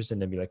get interested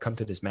and then be like, come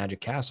to this magic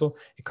castle.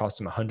 It costs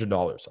them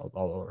 $100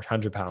 or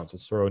 £100.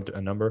 Let's throw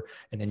a number.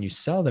 And then you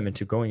sell them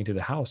into going into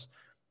the house.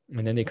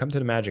 And then they come to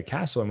the magic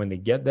castle. And when they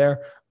get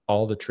there,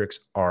 all the tricks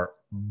are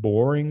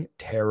boring,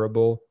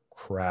 terrible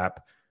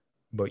crap,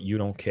 but you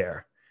don't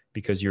care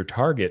because your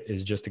target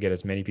is just to get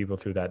as many people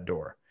through that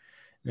door.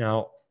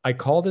 Now, I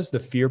call this the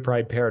fear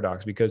pride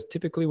paradox because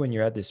typically when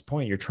you're at this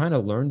point, you're trying to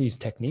learn these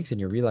techniques and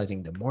you're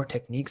realizing the more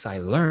techniques I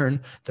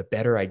learn, the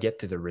better I get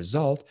to the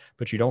result,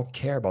 but you don't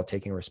care about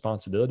taking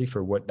responsibility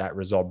for what that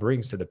result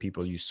brings to the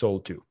people you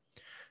sold to.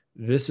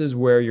 This is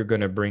where you're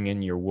going to bring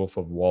in your Wolf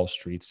of Wall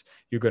Streets.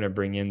 You're going to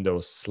bring in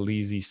those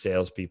sleazy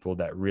salespeople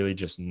that really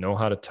just know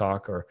how to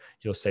talk, or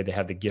you'll say they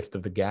have the gift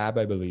of the gab,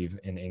 I believe,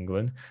 in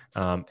England.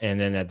 And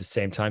then at the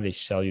same time, they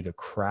sell you the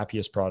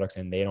crappiest products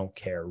and they don't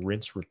care.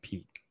 Rinse,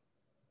 repeat.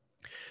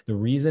 The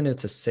reason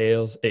it's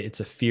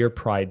a fear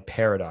pride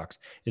paradox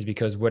is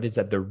because what is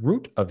at the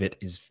root of it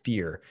is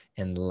fear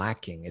and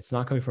lacking. It's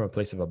not coming from a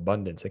place of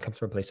abundance. It comes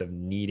from a place of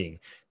needing.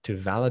 To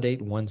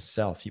validate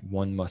oneself,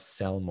 one must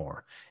sell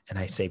more. And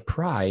I say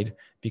pride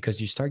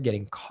because you start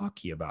getting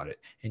cocky about it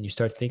and you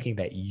start thinking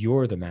that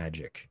you're the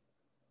magic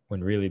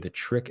when really the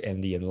trick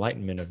and the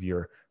enlightenment of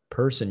your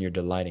person you're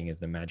delighting is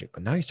the magic.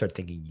 But now you start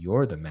thinking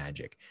you're the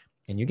magic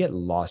and you get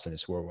lost in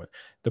this whirlwind.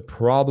 The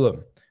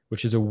problem,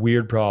 which is a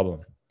weird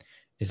problem,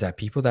 is that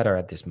people that are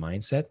at this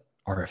mindset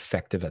are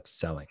effective at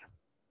selling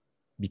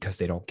because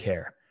they don't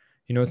care.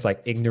 It's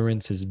like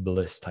ignorance is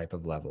bliss type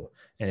of level.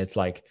 And it's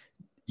like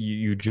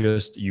you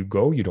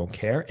go, you don't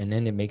care. And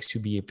then it makes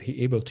you be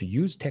able to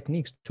use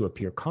techniques to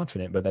appear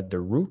confident, but at the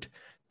root,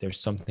 there's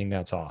something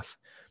that's off.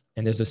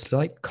 And there's a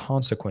slight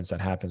consequence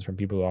that happens from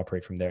people who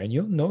operate from there. And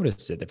you'll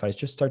notice it. If I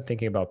just start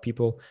thinking about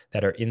people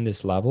that are in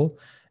this level,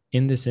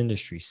 in this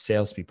industry,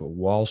 salespeople,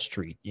 Wall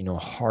Street,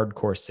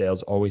 hardcore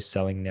sales, always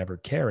selling, never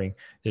caring,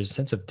 there's a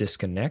sense of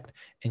disconnect.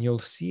 And you'll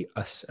see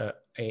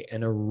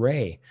an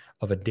array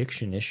of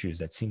addiction issues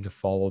that seem to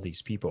follow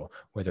these people,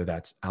 whether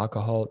that's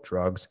alcohol,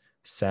 drugs,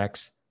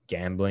 sex,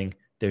 gambling.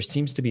 There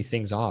seems to be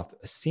things off.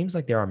 It seems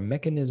like there are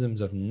mechanisms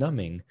of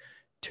numbing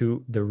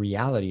to the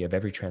reality of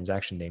every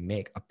transaction they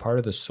make. A part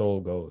of the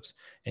soul goes,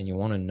 and you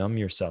want to numb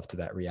yourself to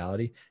that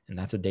reality. And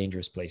that's a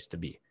dangerous place to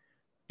be.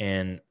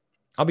 And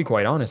I'll be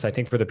quite honest. I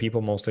think for the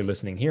people mostly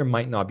listening here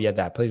might not be at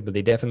that place, but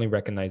they definitely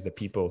recognize the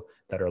people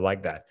that are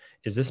like that.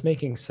 Is this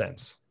making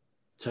sense?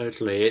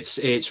 Totally. It's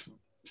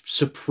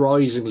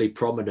surprisingly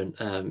prominent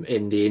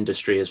in the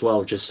industry as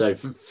well. Just so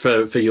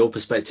for your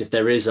perspective,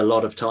 there is a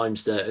lot of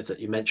times that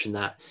you mentioned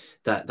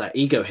that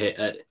ego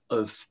hit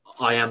of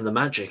I am the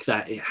magic,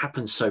 that it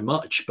happens so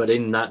much, but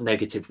in that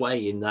negative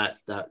way, in that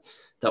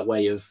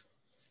way of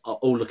oh,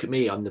 look at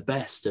me, I'm the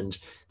best. And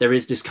there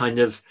is this kind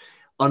of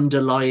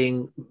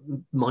underlying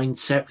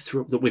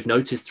mindset that we've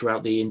noticed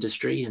throughout the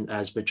industry, and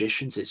as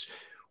magicians,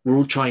 we're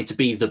all trying to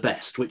be the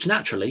best, which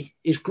naturally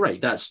is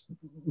great. That's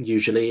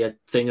usually a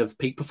thing of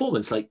peak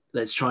performance, like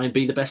let's try and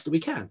be the best that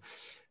we can.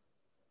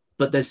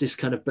 But there's this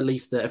kind of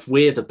belief that if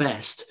we're the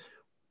best,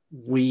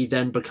 we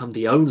then become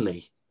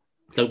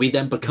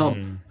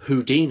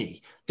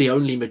Houdini, the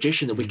only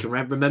magician that we can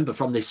remember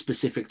from this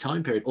specific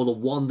time period, or the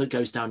one that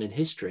goes down in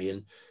history.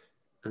 And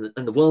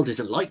the world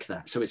isn't like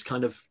that. So it's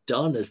kind of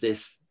done as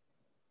this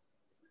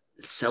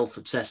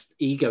self-obsessed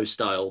ego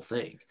style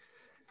thing.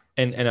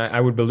 And I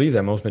would believe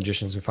that most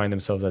magicians who find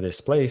themselves at this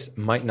place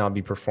might not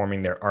be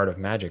performing their art of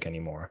magic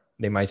anymore.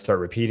 They might start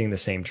repeating the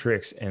same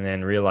tricks and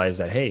then realize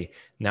that, hey,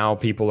 now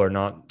people are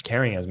not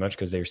caring as much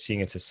because they're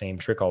seeing it's the same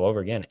trick all over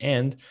again.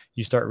 And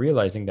you start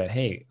realizing that,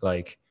 hey,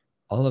 like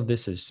all of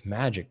this is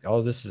magic. All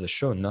of this is a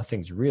show.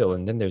 Nothing's real.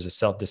 And then there's a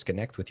self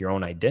disconnect with your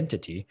own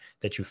identity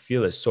that you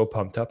feel is so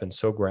pumped up and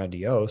so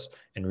grandiose,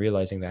 and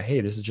realizing that, hey,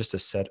 this is just a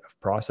set of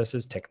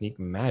processes, technique,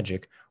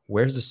 magic.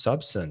 Where's the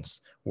substance?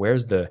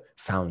 Where's the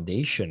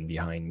foundation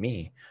behind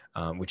me?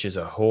 Which is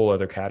a whole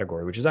other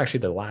category, which is actually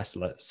the last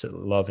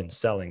love in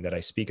selling that I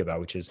speak about,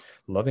 which is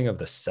loving of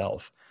the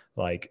self.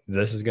 Like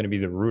this is going to be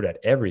the root at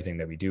everything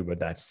that we do, but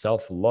that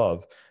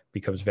self-love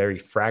becomes very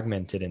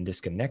fragmented and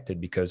disconnected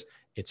because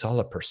it's all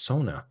a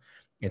persona.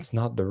 It's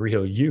not the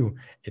real you.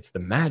 It's the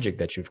magic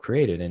that you've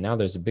created. And now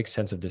there's a big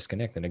sense of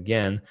disconnect. And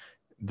again,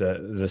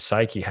 the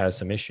psyche has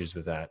some issues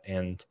with that.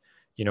 And,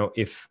 you know,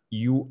 if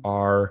you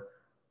are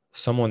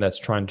someone that's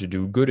trying to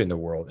do good in the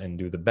world and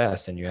do the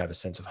best, and you have a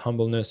sense of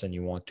humbleness and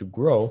you want to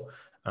grow,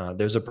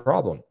 there's a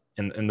problem.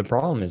 And the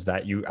problem is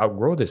that you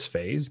outgrow this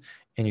phase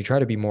and you try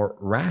to be more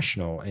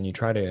rational and you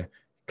try to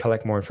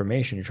collect more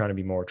information. You're trying to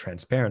be more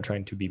transparent,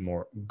 trying to be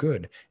more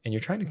good, and you're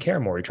trying to care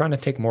more. You're trying to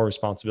take more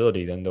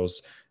responsibility than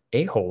those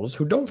a-holes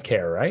who don't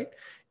care, right?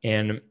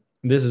 And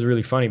this is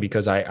really funny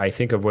because I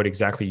think of what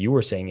exactly you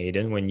were saying,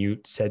 Aiden, when you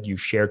said you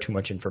share too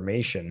much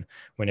information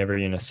whenever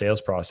you're in a sales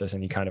process,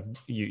 and you kind of,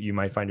 you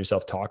might find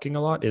yourself talking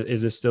a lot.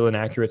 Is this still an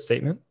accurate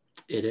statement?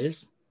 It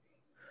is.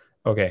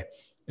 Okay.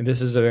 And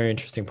this is a very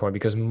interesting point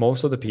because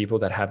most of the people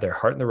that have their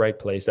heart in the right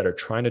place, that are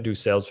trying to do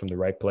sales from the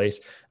right place,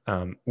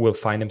 will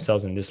find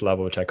themselves in this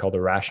level, which I call the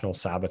rational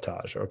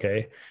sabotage.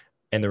 Okay.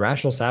 And the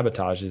rational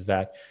sabotage is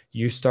that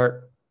you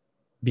start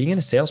being in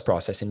a sales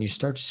process and you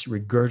start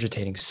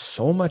regurgitating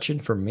so much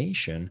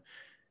information,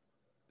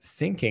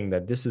 thinking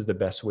that this is the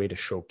best way to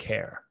show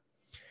care.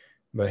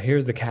 But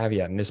here's the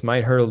caveat, and this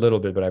might hurt a little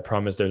bit, but I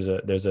promise there's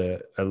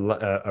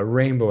a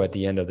rainbow at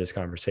the end of this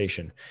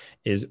conversation.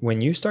 Is when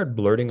you start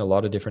blurting a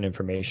lot of different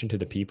information to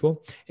the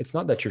people, it's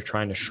not that you're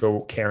trying to show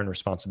care and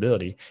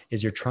responsibility,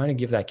 is you're trying to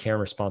give that care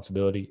and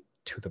responsibility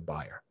to the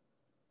buyer.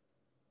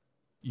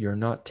 You're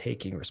not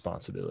taking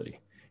responsibility.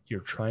 You're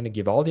trying to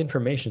give all the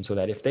information so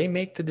that if they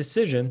make the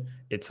decision,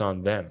 it's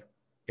on them.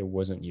 It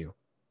wasn't you.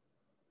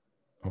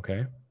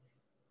 Okay?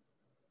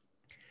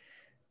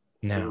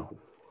 Now,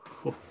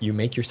 you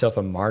make yourself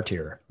a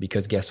martyr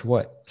because guess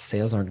what?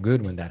 Sales aren't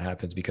good when that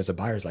happens, because a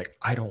buyer's like,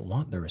 I don't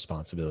want the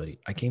responsibility.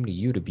 I came to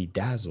you to be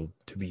dazzled,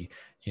 to be,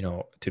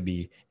 to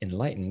be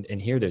enlightened.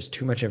 And here there's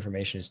too much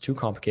information. It's too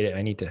complicated.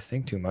 I need to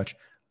think too much.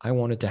 I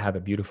wanted to have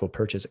a beautiful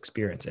purchase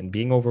experience, and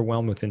being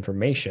overwhelmed with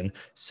information,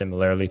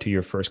 similarly to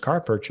your first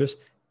car purchase,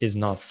 is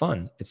not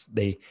fun. It's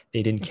they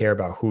didn't care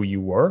about who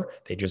you were.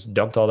 They just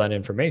dumped all that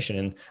information.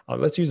 And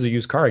let's use the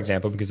used car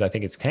example because I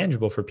think it's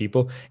tangible for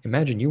people.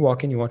 Imagine you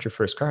walk in, you want your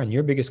first car, and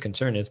your biggest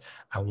concern is,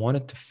 I want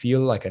it to feel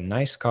like a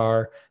nice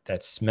car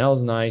that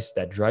smells nice,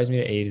 that drives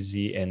me to A to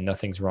Z, and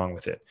nothing's wrong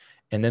with it.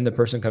 And then the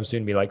person comes to you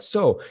and be like,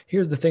 so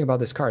here's the thing about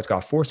this car. It's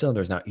got 4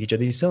 cylinders. Now, each of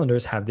these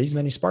cylinders have these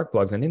many spark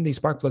plugs. And in these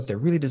spark plugs, they're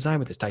really designed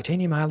with this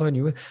titanium alloy. And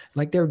you,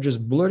 like, they're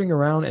just blurting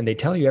around and they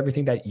tell you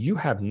everything that you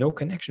have no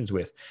connections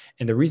with.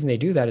 And the reason they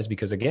do that is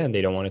because, again,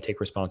 they don't want to take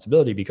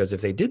responsibility, because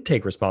if they did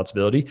take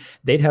responsibility,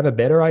 they'd have a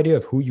better idea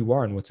of who you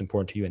are and what's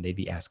important to you. And they'd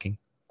be asking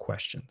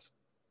questions.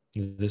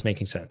 Is this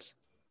making sense?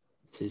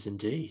 It is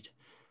indeed.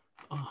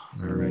 Oh.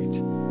 All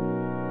right.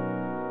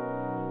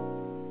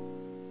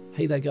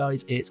 Hey there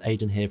guys, it's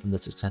Aidan here from the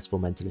Successful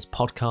Mentalist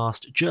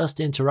podcast, just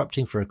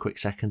interrupting for a quick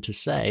second to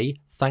say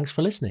thanks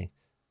for listening.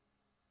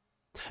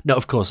 No,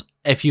 of course,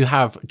 if you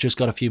have just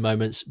got a few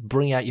moments,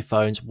 bring out your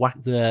phones,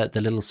 whack the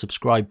little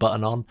subscribe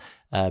button on.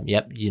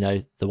 Yep,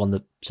 the one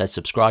that says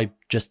subscribe,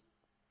 just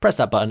press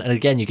that button. And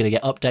again, you're going to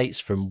get updates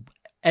from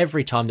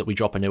every time that we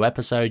drop a new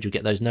episode. You'll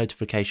get those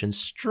notifications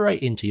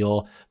straight into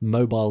your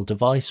mobile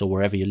device or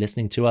wherever you're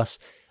listening to us.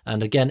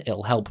 And again,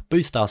 it'll help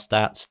boost our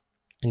stats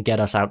and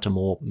get us out to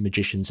more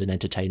magicians and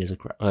entertainers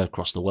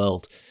across the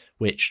world,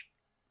 which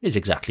is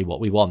exactly what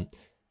we want.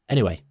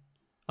 Anyway,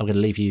 I'm going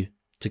to leave you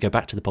to go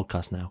back to the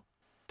podcast now,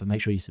 but make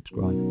sure you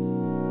subscribe.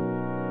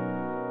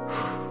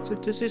 So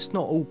does this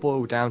not all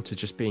boil down to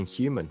just being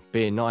human,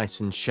 being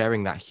nice and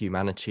sharing that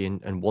humanity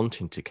and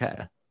wanting to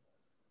care?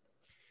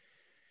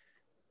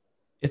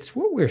 It's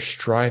what we're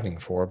striving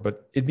for,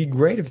 but it'd be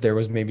great if there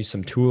was maybe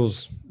some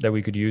tools that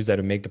we could use that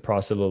would make the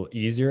process a little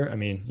easier. I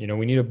mean,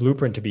 we need a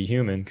blueprint to be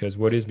human, because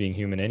what is being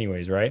human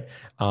anyways, right?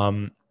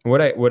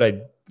 What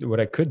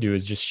I could do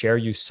is just share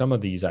you some of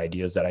these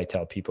ideas that I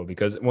tell people,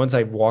 because once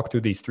I walk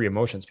through these 3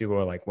 emotions, people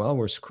are like, well,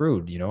 we're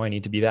screwed. I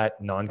need to be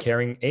that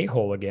non-caring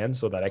a-hole again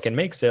so that I can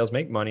make sales,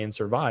 make money, and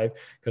survive,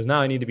 because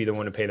now I need to be the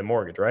one to pay the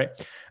mortgage, right?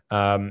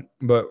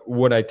 But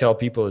what I tell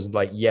people is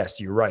like, yes,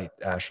 you're right,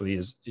 Ashley,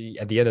 is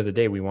at the end of the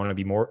day, we want to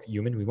be more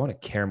human. We want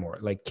to care more.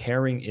 Like,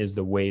 caring is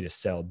the way to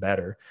sell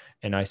better.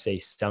 And I say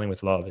selling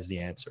with love is the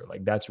answer.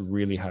 Like, that's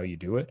really how you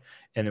do it.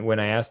 And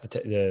when I asked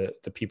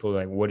the people,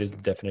 like, what is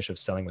the definition of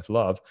selling with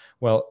love?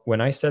 Well,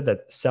 when I said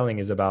that selling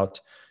is about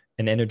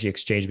an energy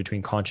exchange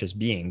between conscious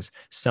beings.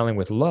 Selling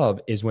with love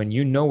is when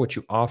you know what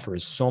you offer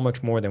is so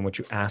much more than what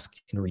you ask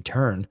in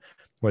return.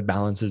 What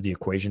balances the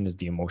equation is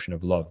the emotion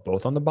of love,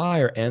 both on the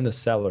buyer and the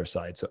seller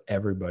side. So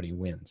everybody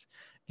wins.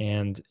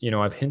 And,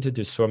 I've hinted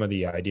to some of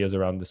the ideas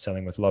around the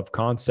selling with love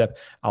concept.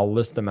 I'll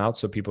list them out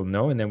so people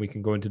know, and then we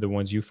can go into the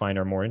ones you find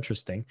are more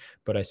interesting.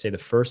 But I say the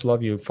first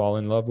love you fall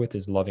in love with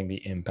is loving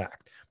the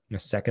impact. The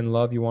second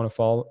love you want to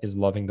fall is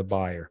loving the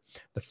buyer.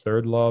 The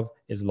third love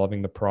is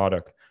loving the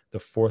product. The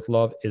fourth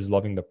love is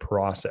loving the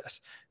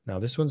process. Now,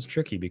 this one's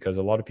tricky because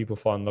a lot of people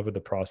fall in love with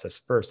the process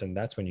first, and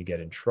that's when you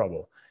get in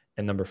trouble.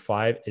 And number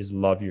 5 is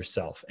love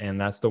yourself. And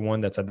that's the one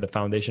that's at the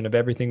foundation of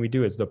everything we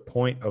do. It's the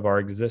point of our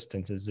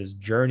existence, is this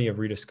journey of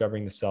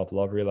rediscovering the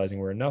self-love, realizing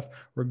we're enough,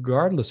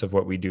 regardless of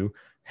what we do,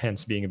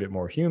 hence being a bit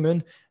more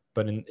human.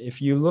 But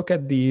if you look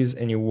at these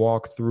and you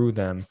walk through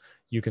them,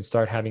 you can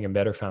start having a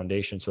better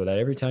foundation so that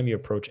every time you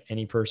approach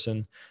any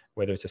person,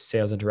 whether it's a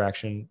sales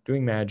interaction,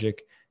 doing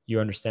magic, you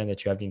understand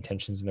that you have the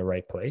intentions in the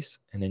right place.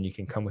 And then you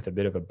can come with a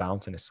bit of a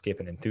bounce and a skip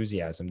and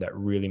enthusiasm that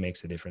really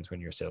makes a difference when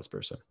you're a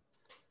salesperson.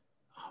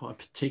 What I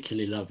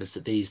particularly love is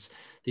that these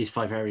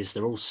 5 areas,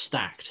 they're all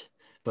stacked,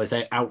 both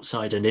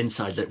outside and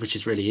inside, which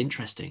is really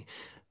interesting.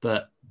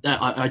 But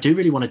I do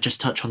really want to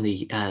just touch on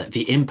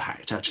the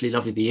impact, actually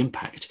loving the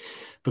impact,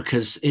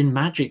 because in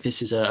magic,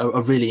 this is a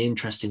really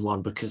interesting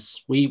one,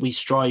 because we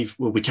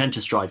tend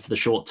to strive for the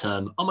short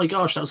term. Oh my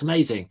gosh, that was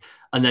amazing.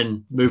 And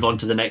then move on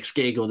to the next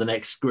gig or the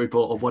next group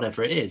or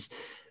whatever it is.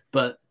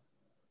 But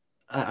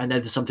I know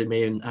there's something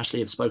me and Ashley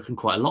have spoken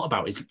quite a lot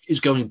about is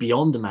going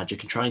beyond the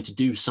magic and trying to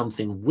do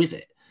something with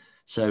it.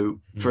 So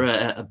for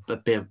a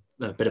bit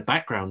of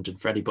background, and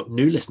for any but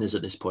new listeners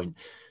at this point,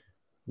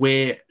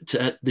 we're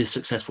the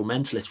Successful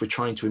Mentalists. We're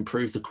trying to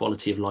improve the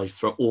quality of life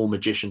for all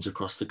magicians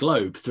across the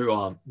globe through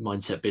our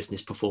mindset,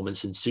 business,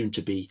 performance, and soon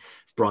to be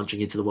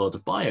branching into the world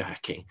of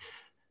biohacking.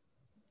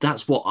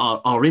 That's what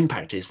our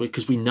impact is,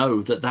 because we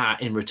know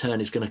that in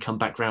return is going to come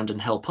back round and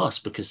help us,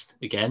 because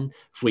again,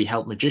 if we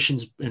help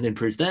magicians and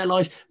improve their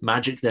life,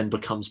 magic then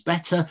becomes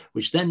better,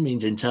 which then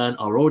means in turn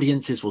our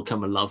audiences will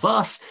come and love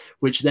us,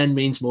 which then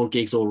means more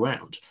gigs all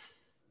around.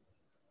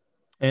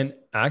 And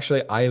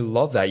actually, I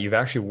love that you've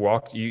actually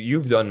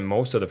you've done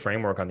most of the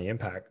framework on the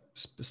impact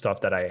stuff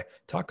that I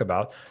talk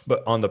about,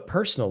 but on the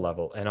personal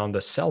level and on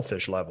the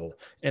selfish level,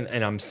 and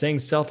I'm saying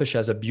selfish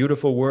as a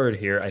beautiful word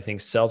here. I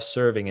think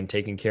self-serving and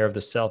taking care of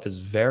the self is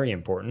very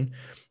important.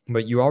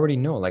 But you already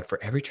know, like for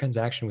every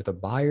transaction with a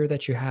buyer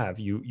that you have,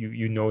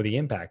 you know the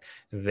impact.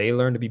 They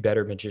learn to be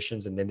better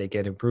magicians, and then they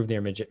get improved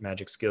their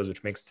magic skills,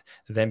 which makes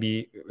them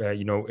be,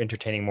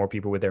 entertaining more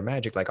people with their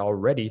magic. Like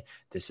already,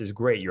 this is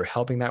great. You're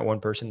helping that one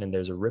person, and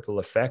there's a ripple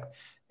effect.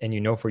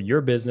 And for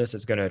your business,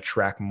 it's going to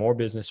attract more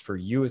business for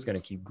you. It's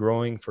going to keep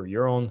growing for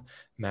your own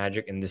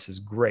magic. And this is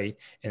great.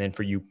 And then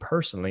for you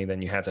personally,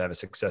 then you have to have a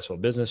successful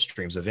business,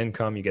 streams of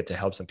income. You get to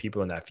help some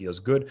people, and that feels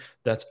good.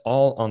 That's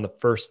all on the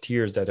first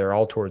tiers that are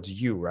all towards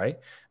you, right?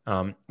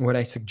 What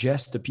I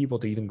suggest to people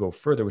to even go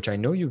further, which I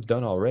know you've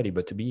done already,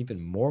 but to be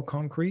even more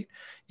concrete,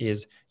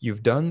 is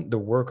you've done the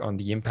work on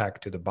the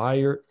impact to the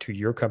buyer, to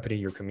your company,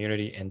 your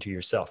community, and to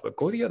yourself. But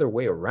go the other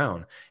way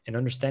around and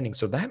understanding.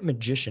 So that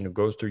magician who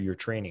goes through your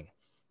training,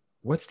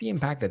 what's the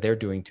impact that they're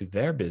doing to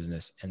their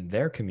business and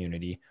their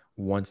community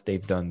once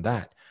they've done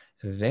that?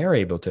 They're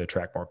able to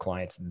attract more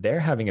clients. They're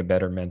having a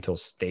better mental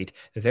state.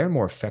 They're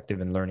more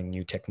effective in learning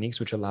new techniques,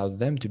 which allows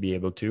them to be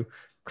able to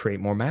create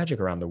more magic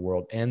around the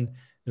world. And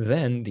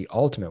then the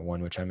ultimate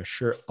one, which I'm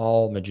sure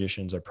all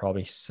magicians are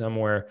probably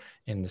somewhere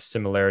in the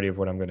similarity of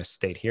what I'm going to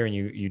state here, and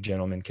you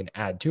gentlemen can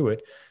add to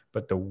it,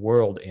 but the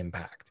world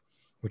impact,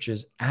 which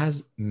is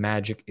as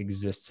magic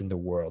exists in the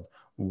world,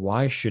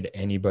 why should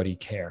anybody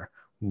care?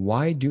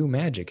 Why do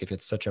magic if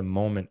it's such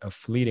a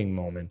fleeting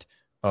moment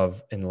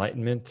of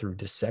enlightenment through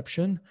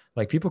deception?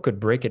 Like people could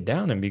break it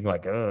down and be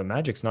like, oh,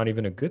 magic's not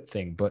even a good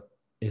thing. But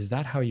is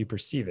that how you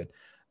perceive it?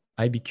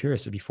 I'd be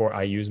curious, before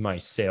I use my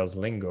sales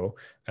lingo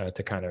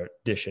to kind of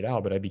dish it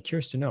out, but I'd be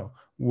curious to know,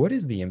 what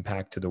is the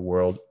impact to the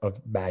world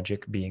of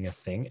magic being a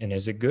thing? And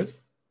is it good?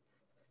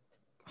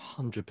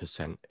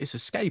 100%. It's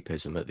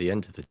escapism at the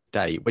end of the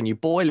day. When you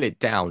boil it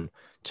down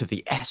to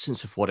the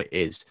essence of what it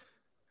is,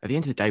 at the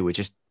end of the day, we're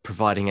just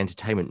providing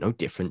entertainment, no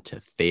different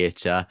to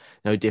theatre,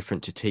 no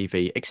different to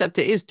TV, except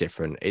it is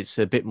different. It's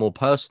a bit more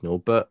personal,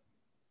 but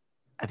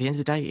at the end of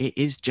the day, it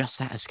is just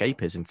that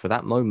escapism for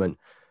that moment.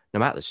 No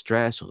matter the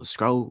stress or the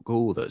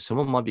struggle that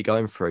someone might be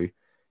going through,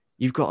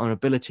 you've got an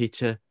ability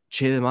to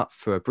cheer them up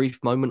for a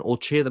brief moment or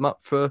cheer them up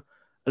for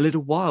a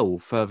little while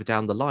further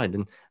down the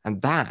line.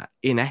 And that,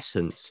 in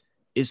essence,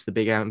 is the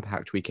big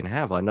impact we can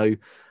have. I know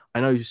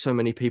so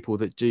many people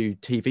that do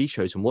TV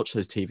shows and watch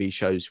those TV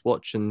shows,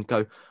 watch and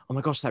go, oh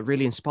my gosh, that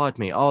really inspired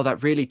me. Oh,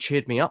 that really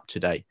cheered me up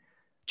today.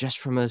 Just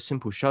from a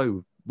simple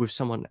show with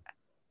someone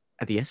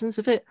at the essence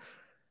of it,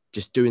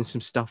 just doing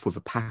some stuff with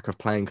a pack of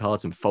playing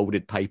cards and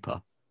folded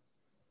paper.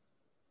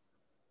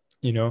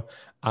 You know,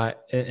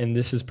 and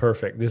this is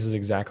perfect. This is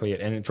exactly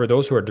it. And for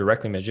those who are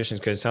directly magicians,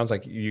 because it sounds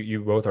like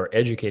you both are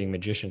educating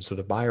magicians, so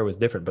the buyer was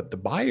different. But the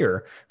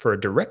buyer for a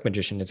direct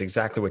magician is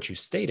exactly what you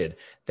stated.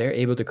 They're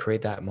able to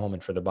create that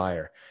moment for the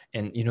buyer.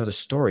 And the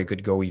story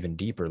could go even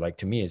deeper. Like,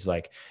 to me, is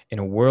like, in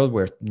a world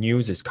where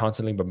news is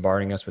constantly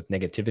bombarding us with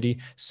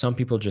negativity, some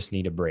people just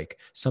need a break.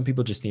 Some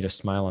people just need a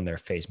smile on their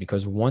face,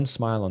 because one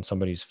smile on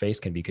somebody's face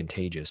can be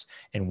contagious,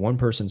 and one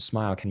person's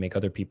smile can make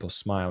other people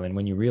smile. And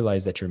when you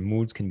realize that your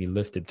moods can be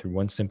lifted through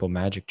one simple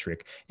magic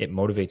trick, it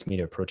motivates me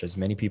to approach as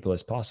many people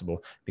as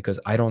possible, because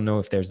I don't know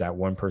if there's that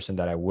one person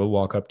that I will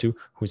walk up to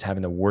who's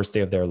having the worst day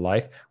of their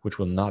life, which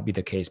will not be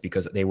the case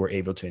because they were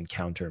able to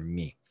encounter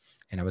me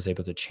and I was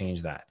able to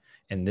change that.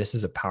 And this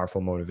is a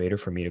powerful motivator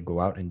for me to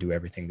go out and do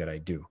everything that I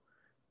do.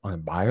 On a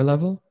buyer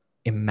level,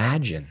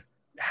 imagine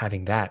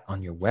having that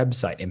on your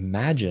website.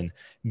 Imagine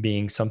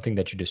being something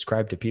that you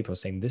describe to people,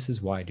 saying, this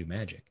is why I do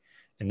magic.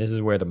 And this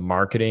is where the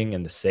marketing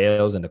and the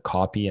sales and the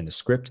copy and the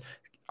script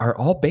are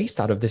all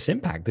based out of this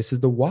impact. This is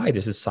the why.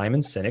 This is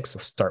Simon Sinek's so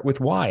start with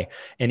why.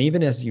 And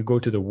even as you go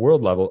to the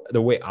world level,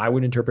 the way I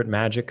would interpret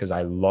magic, because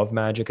I love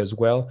magic as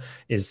well,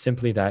 is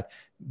simply that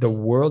the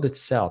world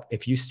itself,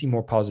 if you see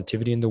more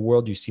positivity in the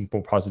world, you see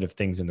more positive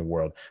things in the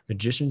world.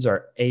 Magicians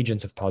are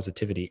agents of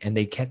positivity, and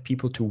they get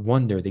people to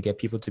wonder. They get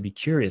people to be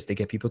curious. They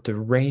get people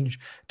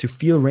to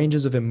feel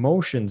ranges of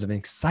emotions, of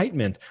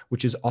excitement,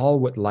 which is all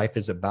what life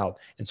is about.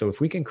 And so if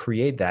we can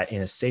create that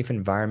in a safe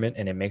environment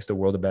and it makes the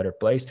world a better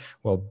place,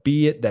 well,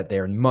 be it that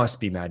there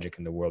must be magic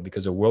in the world,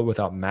 because a world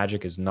without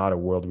magic is not a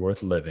world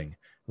worth living.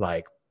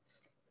 Like,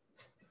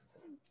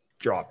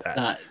 drop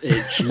that.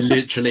 It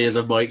literally is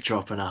a mic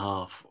drop and a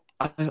half.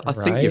 I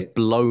think you've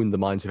blown the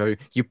minds of everyone.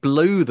 You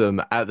blew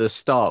them at the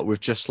start with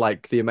just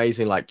like the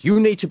amazing, like, you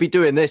need to be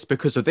doing this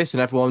because of this.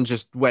 And everyone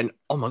just went,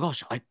 oh my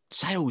gosh,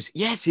 sales.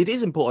 Yes, it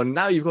is important.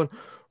 Now you've gone,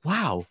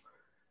 wow.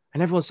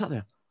 And everyone sat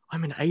there.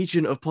 I'm an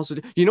agent of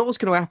positive. You know what's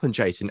going to happen,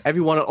 Jason?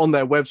 Everyone on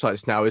their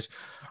websites now is,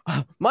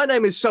 my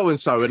name is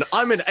so-and-so, and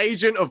I'm an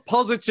agent of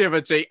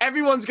positivity.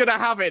 Everyone's going to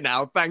have it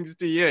now, thanks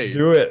to you.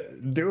 Do it.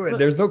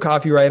 There's no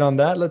copyright on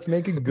that. Let's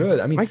make it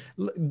good. I mean,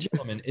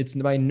 gentlemen, it's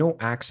by no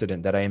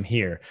accident that I am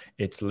here.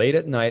 It's late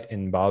at night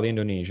in Bali,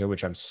 Indonesia,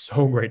 which I'm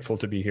so grateful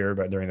to be here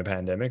during the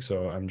pandemic.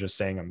 So I'm just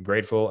saying I'm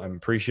grateful. I'm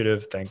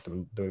appreciative. Thank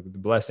the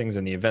blessings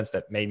and the events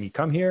that made me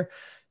come here.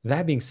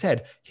 That being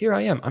said, here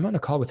I am. I'm on a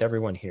call with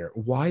everyone here.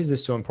 Why is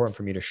this so important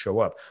for me to show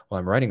up? Well,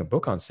 I'm writing a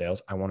book on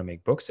sales. I want to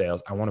make book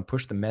sales. I want to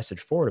push the message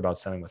forward about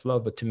selling with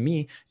love. But to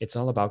me, it's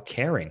all about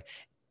caring.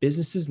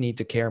 Businesses need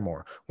to care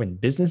more. When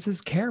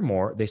businesses care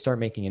more, they start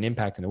making an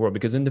impact in the world,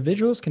 because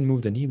individuals can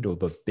move the needle,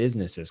 but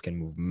businesses can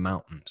move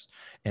mountains.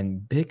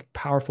 And big,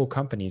 powerful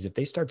companies, if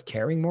they start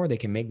caring more, they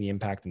can make the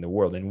impact in the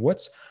world. And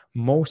what's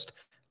most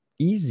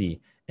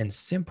easy and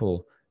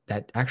simple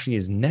that actually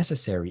is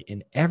necessary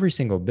in every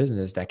single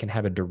business that can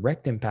have a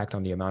direct impact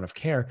on the amount of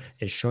care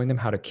is showing them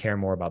how to care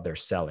more about their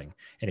selling.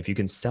 And if you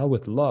can sell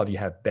with love, you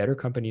have better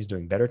companies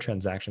doing better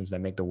transactions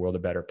that make the world a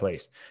better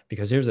place.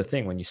 Because here's the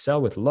thing, when you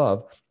sell with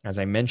love, as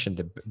I mentioned,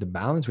 the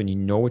balance, when you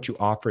know what you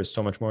offer is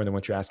so much more than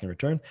what you ask in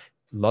return,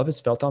 love is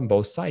felt on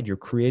both sides. You're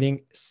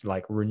creating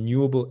like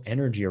renewable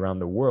energy around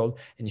the world,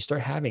 and you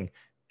start having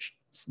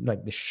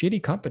like the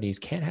shitty companies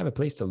can't have a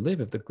place to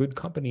live if the good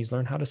companies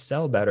learn how to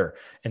sell better.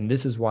 And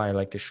this is why I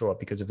like to show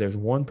up, because if there's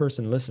one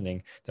person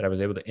listening that I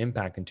was able to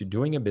impact into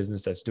doing a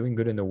business that's doing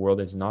good in the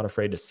world, is not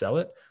afraid to sell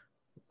it,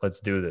 let's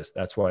do this.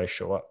 That's why I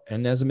show up.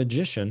 And as a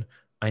magician,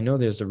 I know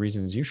there's the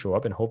reasons you show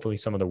up, and hopefully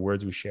some of the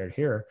words we shared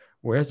here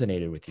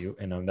resonated with you.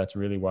 And that's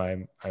really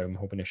why I'm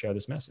hoping to share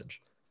this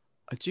message.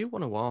 I do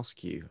want to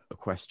ask you a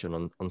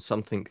question on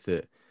something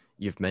that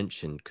you've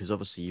mentioned, because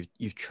obviously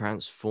you've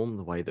transformed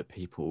the way that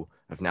people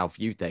have now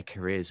viewed their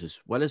careers as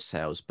well as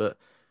sales, but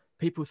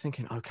people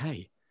thinking,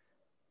 okay,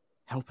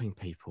 helping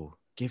people,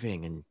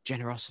 giving and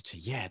generosity,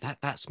 yeah,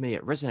 that's me.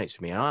 It resonates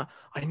with me. And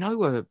I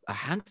know a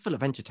handful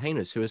of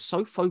entertainers who are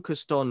so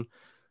focused on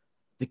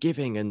the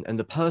giving and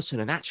the person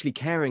and actually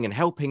caring and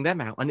helping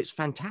them out, and it's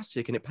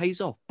fantastic and it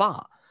pays off.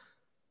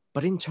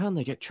 But in turn,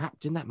 they get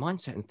trapped in that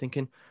mindset and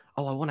thinking,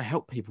 oh, I want to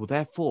help people,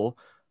 therefore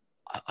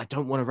I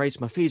don't want to raise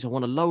my fees. I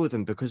want to lower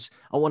them because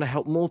I want to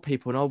help more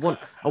people, and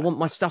I want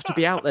my stuff to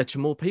be out there to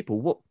more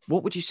people.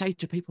 What would you say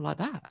to people like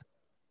that?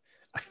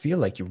 I feel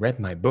like you read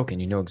my book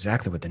and you know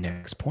exactly what the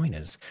next point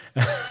is.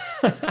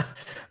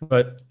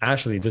 But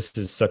actually, this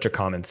is such a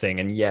common thing.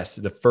 And yes,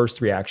 the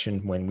first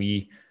reaction when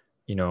we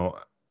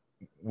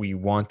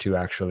want to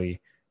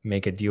actually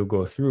make a deal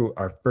go through,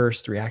 our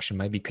first reaction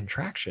might be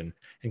contraction.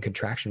 And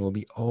contraction will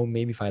be, oh,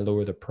 maybe if I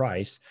lower the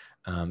price,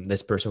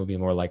 this person will be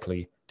more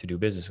likely to do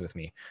business with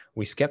me.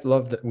 We skip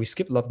love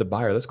the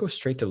buyer. Let's go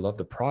straight to love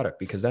the product,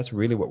 because that's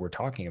really what we're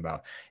talking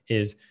about.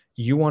 Is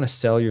you want to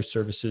sell your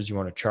services, you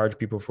want to charge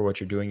people for what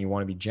you're doing, you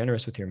want to be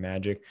generous with your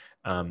magic.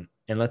 And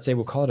let's say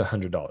we'll call it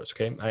 $100.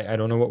 Okay. I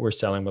don't know what we're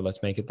selling, but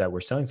let's make it that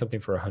we're selling something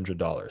for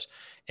 $100.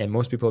 And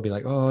most people will be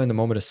like, oh, in the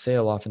moment of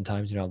sale,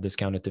 oftentimes, I'll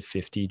discount it to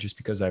 50 just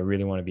because I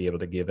really want to be able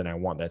to give and I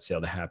want that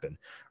sale to happen.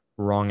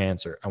 Wrong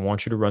answer. I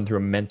want you to run through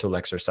a mental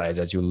exercise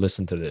as you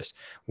listen to this.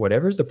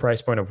 Whatever is the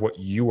price point of what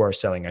you are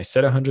selling. I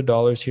said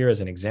 $100 here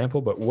as an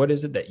example, but what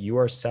is it that you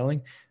are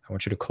selling? I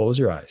want you to close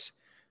your eyes.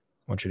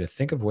 I want you to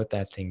think of what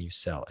that thing you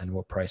sell and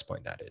what price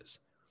point that is.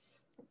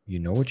 You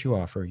know what you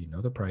offer, you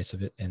know the price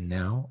of it. And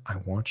now I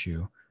want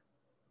you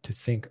to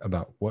think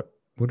about what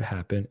would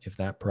happen if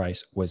that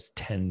price was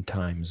 10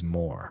 times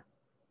more.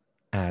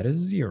 Add a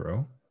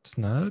zero. It's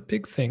not a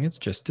big thing. It's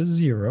just a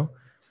zero.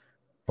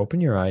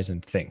 Open your eyes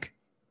and think.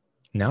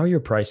 Now your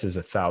price is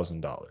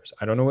 $1,000.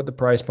 I don't know what the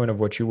price point of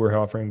what you were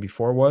offering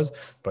before was,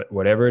 but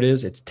whatever it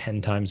is, it's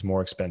 10 times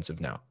more expensive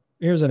now.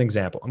 Here's an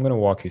example. I'm going to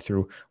walk you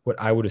through what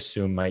I would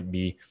assume might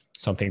be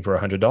something for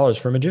 $100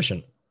 for a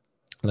magician.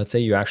 Let's say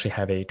you actually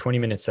have a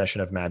 20-minute session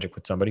of magic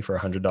with somebody for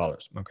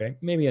 $100. Okay,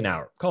 maybe an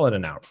hour. Call it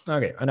an hour.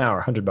 Okay, an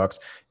hour, $100.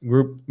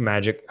 Group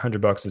magic,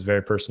 $100 is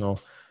very personal.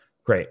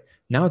 Great.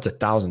 Now it's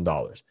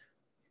 $1,000.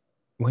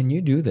 When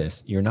you do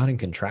this, you're not in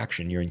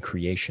contraction, you're in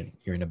creation,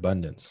 you're in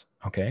abundance.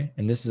 Okay.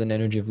 And this is an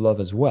energy of love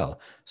as well.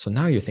 So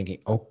now you're thinking,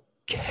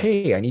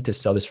 okay, I need to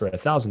sell this for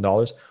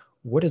 $1,000.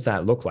 What does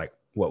that look like?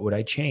 What would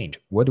I change?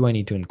 What do I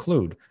need to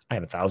include? I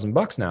have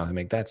 $1,000 now to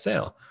make that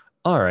sale.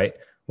 All right.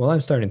 Well,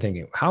 I'm starting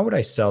thinking, how would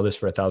I sell this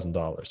for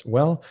 $1,000?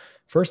 Well,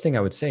 first thing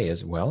I would say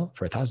is, well,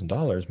 for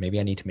 $1,000, maybe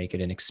I need to make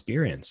it an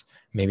experience.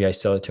 Maybe I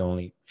sell it to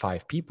only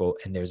 5 people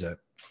and there's a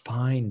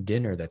fine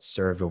dinner that's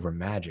served over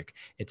magic.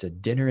 It's a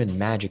dinner and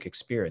magic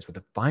experience with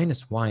the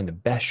finest wine, the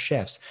best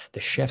chefs.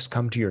 The chefs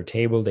come to your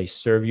table, they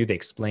serve you, they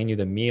explain you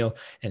the meal.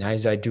 And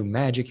as I do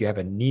magic, you have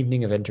an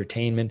evening of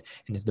entertainment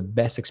and it's the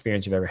best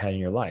experience you've ever had in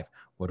your life.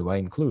 What do I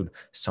include?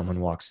 Someone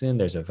walks in,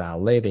 there's a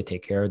valet, they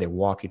take care, they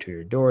walk you to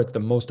your door. It's the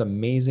most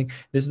amazing.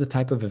 This is the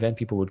type of event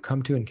people would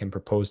come to and can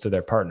propose to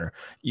their partner.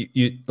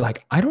 You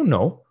like, I don't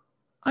know.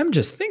 I'm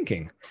just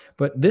thinking,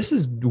 but this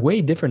is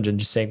way different than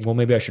just saying, well,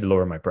 maybe I should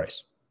lower my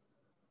price.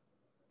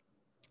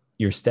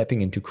 You're stepping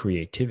into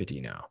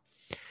creativity now.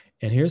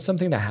 And here's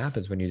something that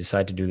happens when you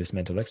decide to do this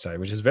mental exercise,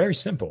 which is very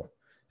simple.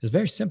 It's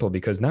very simple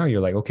because now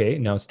you're like, okay,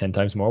 now it's 10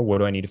 times more. What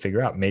do I need to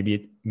figure out?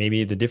 Maybe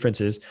the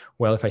difference is,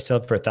 well, if I sell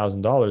it for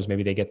 $1,000,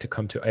 maybe they get to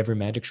come to every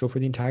magic show for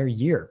the entire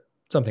year,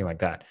 something like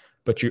that.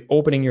 But you're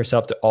opening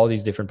yourself to all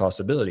these different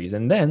possibilities.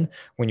 And then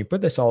when you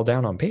put this all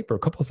down on paper, a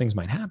couple of things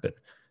might happen.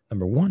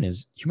 Number one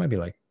is you might be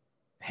like,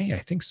 hey, I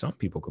think some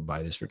people could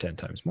buy this for 10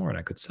 times more and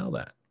I could sell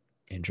that.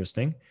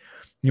 Interesting.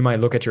 You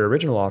might look at your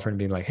original offer and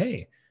be like,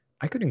 hey,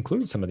 I could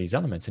include some of these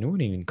elements and it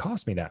wouldn't even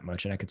cost me that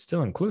much and I could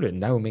still include it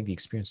and that would make the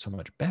experience so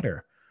much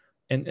better.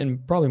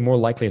 And probably more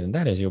likely than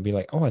that is you'll be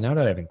like, oh, now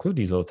that I've included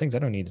these little things, I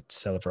don't need to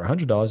sell it for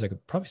 $100. I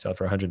could probably sell it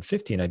for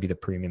 $150 and I'd be the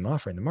premium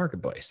offer in the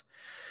marketplace.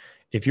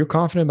 If you're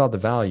confident about the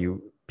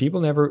value,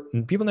 people never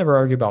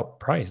argue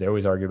about price. They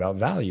always argue about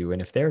value.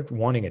 And if they're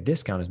wanting a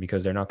discount, it's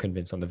because they're not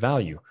convinced on the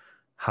value.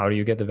 How do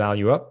you get the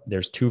value up?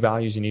 There's 2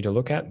 values you need to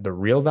look at, the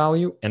real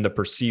value and the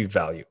perceived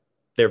value.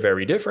 They're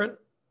very different.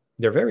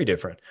 They're very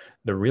different.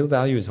 The real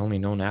value is only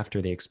known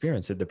after they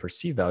experience it. The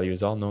perceived value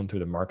is all known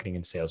through the marketing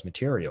and sales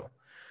material.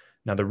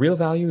 Now, the real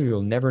value,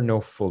 you'll never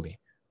know fully,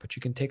 but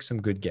you can take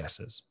some good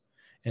guesses.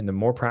 And the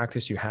more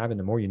practice you have and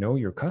the more you know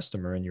your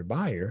customer and your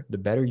buyer, the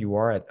better you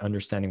are at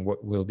understanding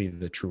what will be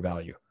the true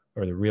value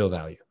or the real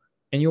value.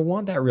 And you'll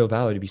want that real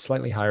value to be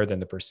slightly higher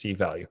than the perceived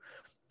value.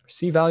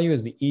 Perceived value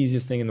is the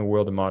easiest thing in the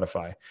world to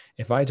modify.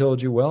 If I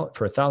told you, well,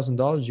 for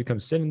 $1,000, you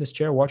come sit in this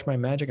chair, watch my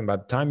magic, and by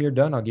the time you're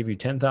done, I'll give you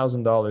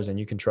 $10,000 and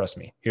you can trust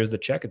me. Here's the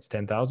check. It's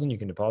 $10,000. You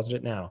can deposit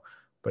it now.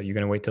 But you're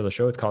going to wait till the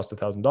show. It costs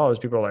 $1,000.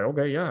 People are like,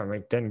 okay, yeah, I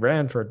make 10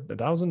 grand for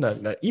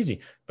 $1,000. That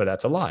easy. But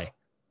that's a lie.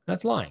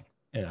 That's lying.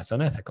 And that's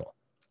unethical.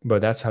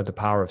 But that's how the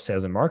power of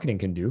sales and marketing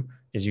can do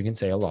is you can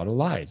say a lot of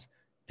lies.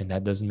 And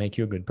that doesn't make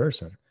you a good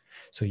person.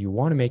 So you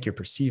want to make your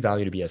perceived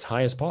value to be as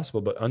high as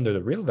possible, but under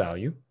the real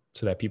value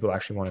so that people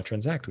actually want to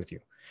transact with you.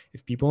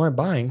 If people aren't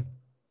buying,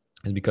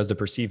 it's because the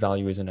perceived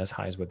value isn't as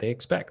high as what they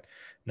expect.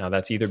 Now,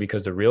 that's either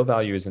because the real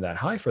value isn't that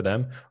high for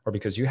them or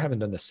because you haven't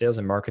done the sales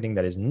and marketing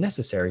that is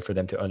necessary for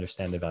them to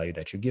understand the value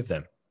that you give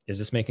them. Is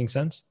this making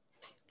sense?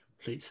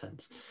 Complete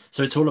sense.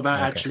 So it's all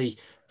about actually,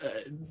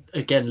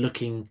 again,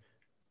 looking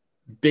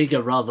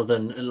bigger rather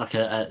than like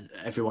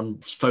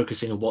everyone's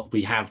focusing on what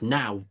we have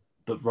now,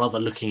 but rather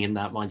looking in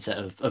that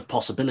mindset of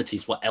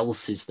possibilities. What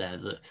else is there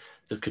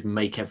that could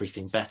make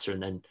everything better,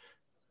 and then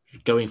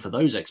going for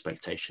those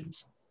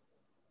expectations.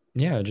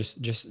 Yeah,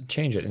 just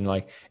change it. And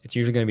like, it's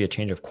usually going to be a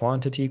change of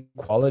quantity,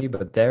 quality,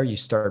 but there you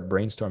start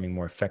brainstorming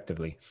more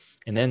effectively.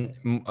 And then,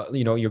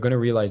 you're going to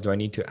realize, do I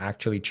need to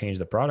actually change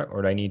the product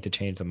or do I need to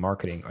change the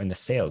marketing and the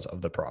sales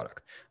of the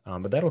product?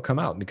 But that'll come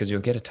out because you'll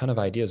get a ton of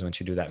ideas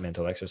once you do that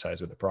mental exercise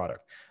with the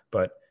product.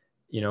 But,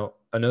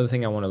 another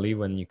thing I want to leave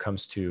when it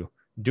comes to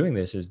doing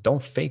this is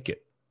don't fake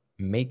it,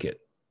 make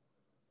it.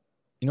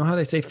 You know how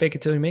they say fake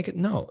it till you make it?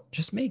 No,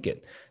 just make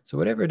it. So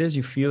whatever it is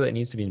you feel that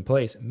needs to be in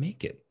place,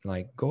 make it.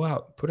 Like, go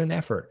out, put an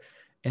effort.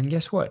 And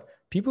guess what?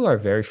 People are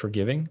very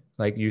forgiving.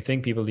 Like, you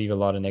think people leave a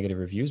lot of negative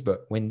reviews,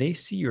 but when they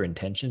see your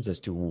intentions as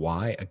to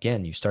why,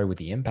 again, you start with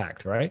the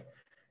impact, right?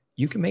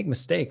 You can make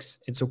mistakes.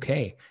 It's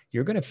okay.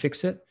 You're going to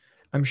fix it.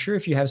 I'm sure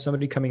if you have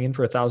somebody coming in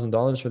for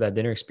 $1,000 for that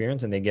dinner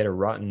experience and they get a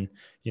rotten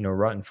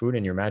food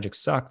and your magic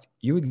sucked,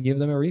 you would give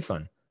them a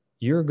refund.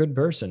 You're a good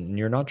person and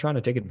you're not trying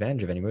to take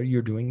advantage of anybody.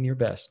 You're doing your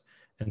best.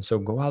 And so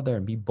go out there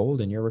and be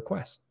bold in your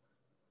request.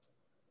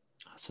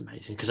 That's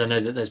amazing, because I know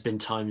that there's been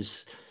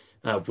times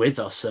with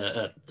us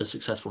at the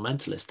Successful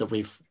Mentalist that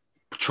we've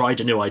tried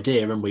a new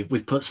idea and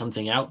we've put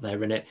something out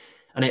there, and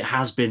it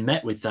has been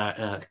met with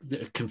that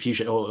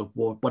confusion or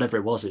whatever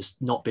it was. It's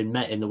not been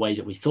met in the way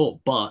that we thought,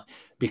 but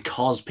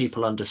because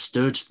people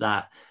understood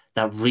that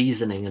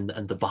reasoning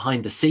and the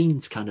behind the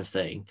scenes kind of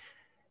thing,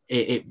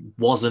 it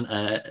wasn't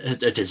a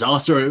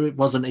disaster. It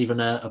wasn't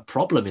even a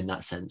problem in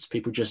that sense.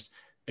 People just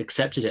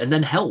accepted it and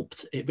then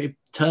helped. It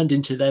turned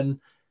into them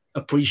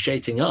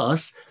appreciating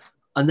us,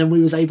 and then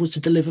we was able to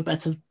deliver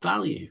better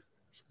value.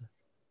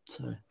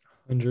 So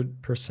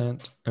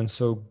 100%. And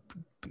so,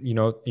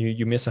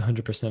 you miss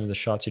 100% of the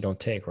shots you don't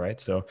take, right?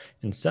 So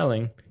in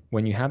selling,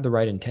 when you have the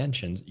right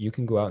intentions, you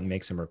can go out and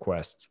make some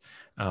requests.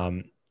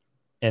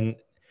 And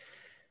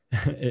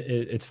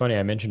it's funny.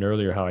 I mentioned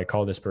earlier how I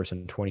called this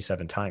person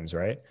 27 times,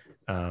 right?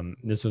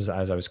 This was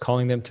as I was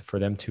calling them for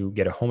them to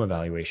get a home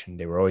evaluation.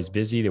 They were always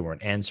busy. They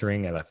weren't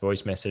answering. I left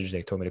voice message.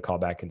 They told me to call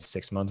back in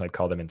 6 months. I'd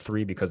call them in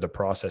 3 because the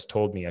process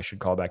told me I should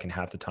call back in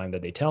half the time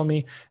that they tell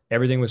me.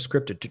 Everything was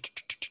scripted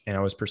and I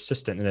was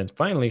persistent. And then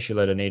finally she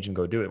let an agent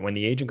go do it. When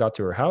the agent got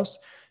to her house,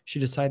 she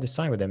decided to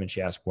sign with them. And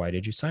she asked, why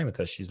did you sign with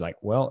us? She's like,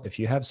 well, if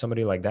you have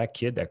somebody like that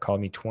kid that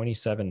called me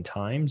 27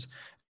 times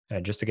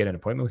just to get an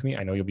appointment with me,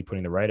 I know you'll be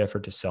putting the right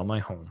effort to sell my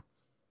home.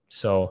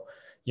 So,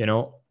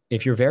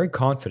 if you're very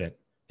confident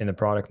in the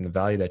product and the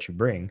value that you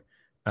bring,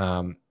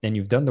 and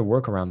you've done the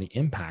work around the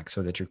impact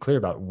so that you're clear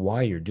about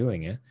why you're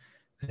doing it,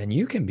 then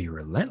you can be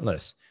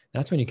relentless.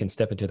 That's when you can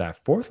step into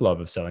that fourth love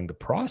of selling, the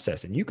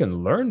process, and you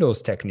can learn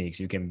those techniques.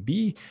 You can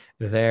be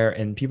there.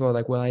 And people are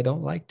like, well, I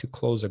don't like to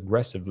close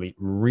aggressively.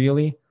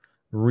 Really,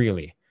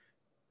 really.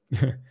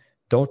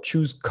 Don't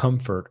choose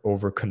comfort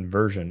over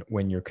conversion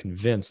when you're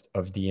convinced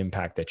of the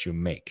impact that you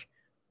make.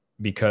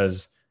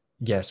 Because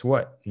guess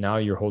what? Now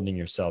you're holding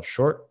yourself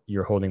short.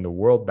 You're holding the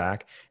world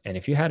back. And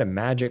if you had a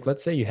magic,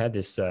 let's say you had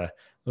this,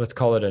 let's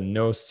call it a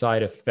no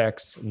side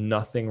effects,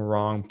 nothing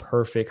wrong,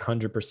 perfect,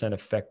 100%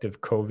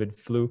 effective COVID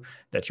flu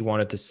that you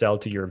wanted to sell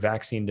to your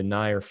vaccine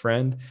denier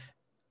friend,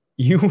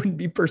 you would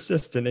be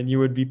persistent and you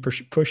would be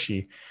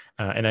pushy.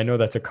 And I know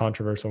that's a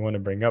controversial one to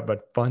bring up,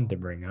 but fun to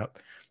bring up.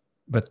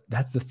 But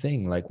that's the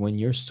thing. Like when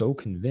you're so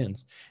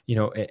convinced,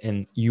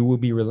 and you will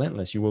be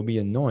relentless, you will be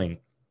annoying.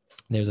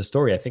 There's a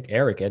story, I think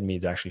Eric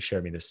Edmeades actually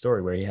shared me this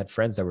story where he had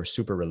friends that were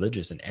super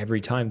religious, and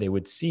every time they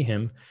would see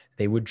him,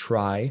 they would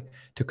try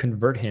to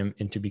convert him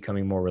into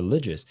becoming more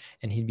religious.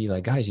 And he'd be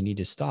like, guys, you need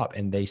to stop.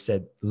 And they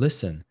said,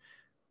 listen,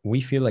 we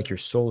feel like your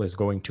soul is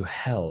going to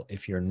hell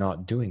if you're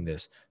not doing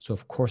this. So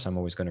of course, I'm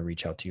always going to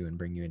reach out to you and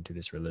bring you into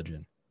this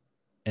religion.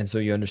 And so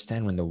you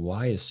understand when the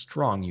why is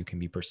strong, you can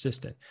be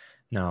persistent.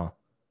 Now,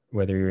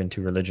 whether you're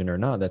into religion or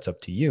not, that's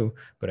up to you.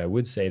 But I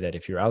would say that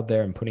if you're out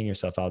there and putting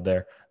yourself out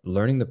there,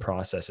 learning the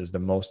process is the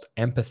most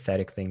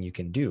empathetic thing you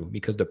can do,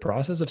 because the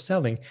process of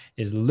selling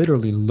is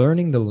literally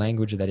learning the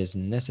language that is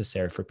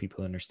necessary for people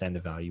to understand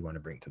the value you want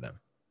to bring to them.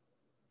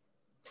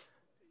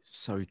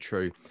 So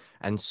true.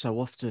 And so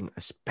often,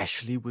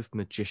 especially with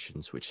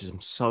magicians, which is, I'm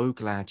so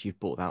glad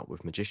you've brought that up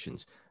with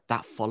magicians,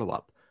 that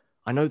follow-up.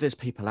 I know there's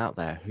people out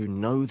there who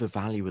know the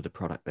value of the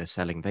product they're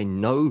selling. They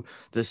know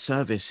the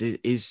service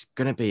is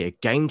going to be a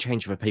game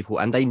changer for people,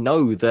 and they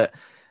know that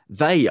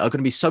they are going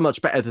to be so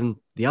much better than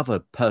the other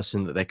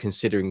person that they're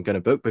considering going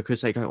to book, because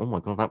they go, oh my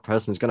God, that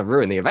person's going to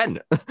ruin the event.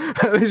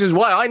 This is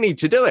why I need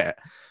to do it.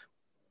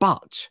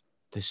 But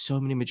there's so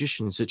many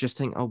magicians that just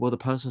think, oh, well, the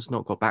person's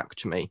not got back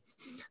to me,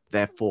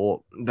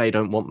 therefore they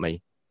don't want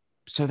me.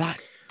 So that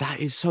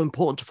is so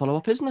important to follow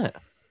up, isn't it?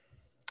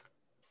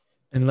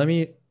 And let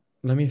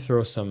me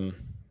throw some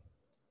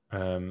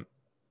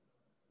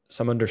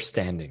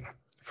understanding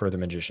for the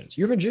magicians.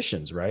 You're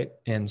magicians, right?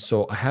 And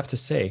so I have to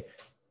say,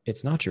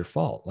 it's not your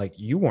fault. Like,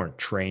 you weren't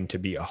trained to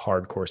be a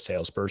hardcore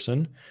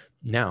salesperson.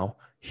 Now,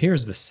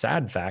 here's the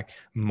sad fact.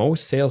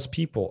 Most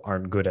salespeople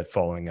aren't good at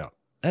following up.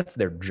 That's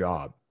their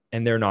job,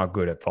 and they're not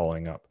good at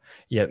following up.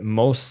 Yet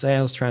most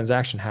sales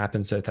transaction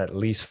happens with at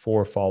least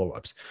 4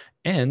 follow-ups.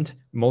 And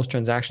most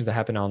transactions that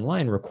happen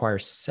online require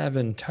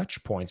 7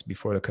 touch points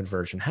before the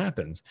conversion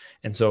happens.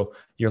 And so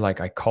you're like,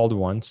 I called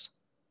once.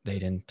 They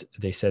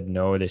said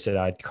no. They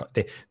said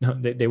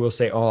they will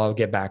say, oh, I'll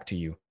get back to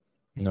you.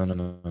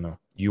 No.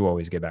 You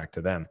always get back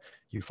to them.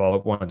 You follow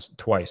up once,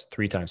 twice,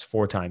 3 times,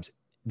 4 times.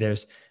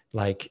 There's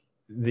like,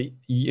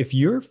 if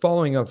you're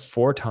following up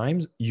 4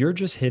 times, you're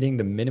just hitting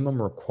the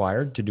minimum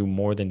required to do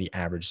more than the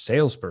average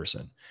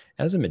salesperson.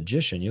 As a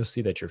magician, you'll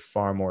see that you're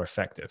far more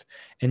effective.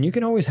 And you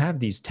can always have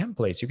these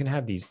templates. You can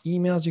have these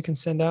emails you can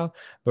send out,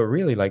 but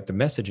really, like, the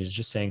message is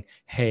just saying,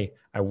 hey,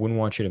 I wouldn't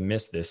want you to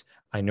miss this.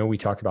 I know we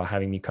talked about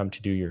having me come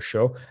to do your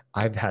show.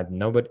 I've had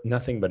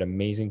nothing but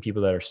amazing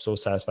people that are so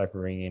satisfied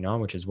for bringing it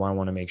on, which is why I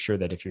want to make sure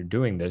that if you're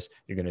doing this,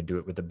 you're going to do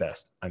it with the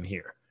best. I'm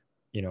here,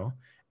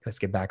 let's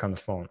get back on the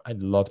phone.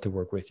 I'd love to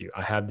work with you.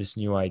 I have this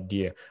new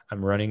idea.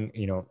 I'm running,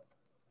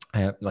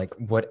 like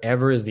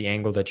whatever is the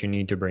angle that you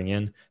need to bring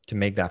in to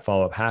make that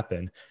follow-up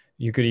happen.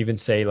 You could even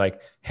say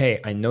like,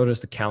 hey, I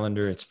noticed the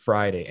calendar, it's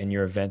Friday and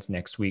your event's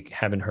next week.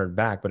 Haven't heard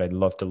back, but I'd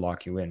love to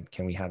lock you in.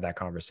 Can we have that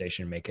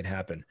conversation and make it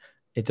happen?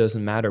 It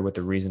doesn't matter what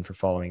the reason for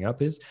following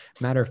up is.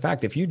 Matter of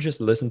fact, if you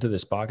just listen to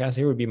this podcast,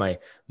 here would be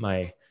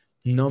my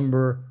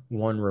number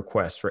one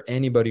request for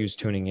anybody who's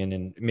tuning in,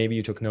 and maybe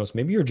you took notes,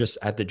 maybe you're just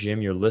at the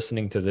gym, you're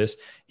listening to this.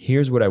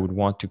 Here's what I would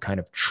want to kind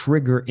of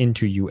trigger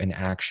into you an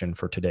action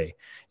for today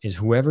is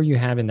whoever you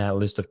have in that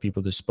list of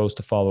people that's supposed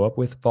to follow up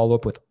with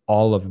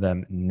all of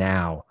them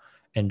now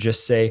and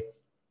just say,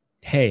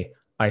 hey,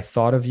 I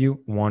thought of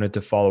you, wanted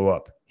to follow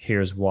up.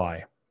 Here's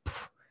why.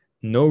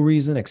 No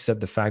reason except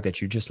the fact that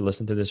you just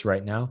listened to this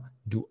right now.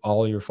 Do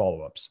all your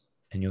follow-ups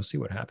and you'll see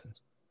what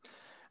happens.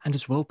 And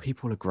as well,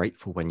 people are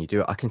grateful when you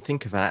do it. I can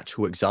think of an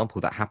actual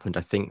example that happened,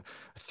 I think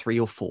 3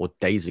 or 4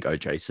 days ago,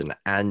 Jason.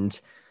 And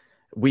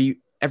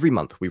every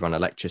month we run a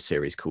lecture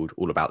series called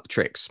All About the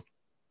Tricks.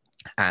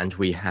 And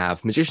we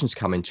have magicians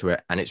come into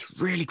it, and it's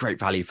really great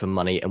value for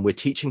money. And we're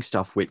teaching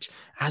stuff which,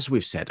 as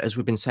we've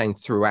been saying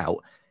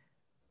throughout,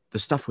 the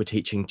stuff we're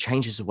teaching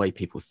changes the way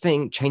people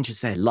think, changes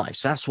their lives.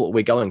 So that's what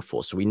we're going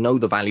for. So we know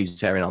the values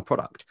there in our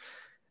product.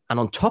 And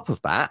on top of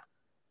that,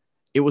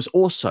 it was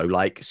also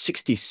like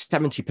 60,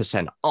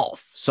 70%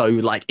 off. So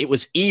like it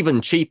was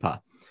even cheaper.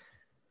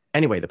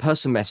 Anyway, the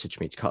person messaged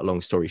me, to cut a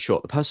long story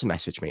short, the person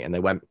messaged me and they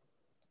went,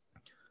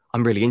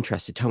 I'm really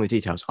interested. Tell me the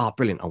details. Oh,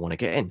 brilliant. I want to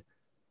get in.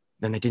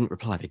 Then they didn't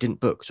reply. They didn't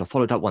book. So I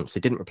followed up once. They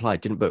didn't reply.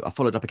 Didn't book. I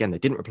followed up again. They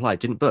didn't reply.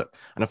 Didn't book.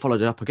 And I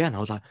followed it up again. I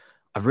was like,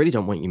 I really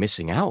don't want you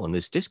missing out on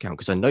this discount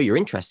because I know you're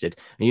interested.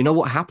 And you know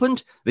what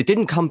happened? They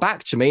didn't come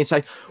back to me and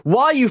say,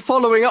 why are you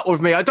following up with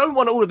me? I don't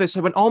want all of this.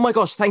 I went, oh my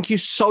gosh, thank you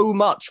so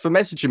much for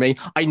messaging me.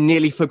 I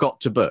nearly forgot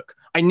to book.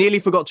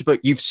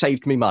 You've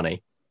saved me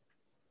money.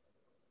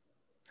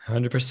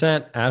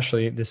 100%.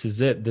 Ashley, this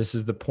is it. This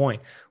is the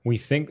point. You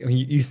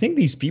think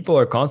these people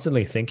are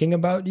constantly thinking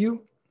about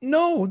you?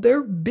 No,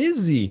 they're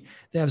busy.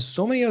 They have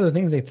so many other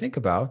things they think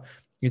about.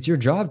 It's your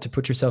job to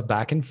put yourself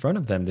back in front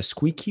of them. The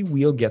squeaky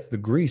wheel gets the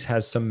grease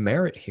has some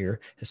merit here,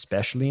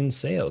 especially in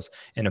sales.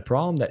 And a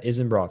problem that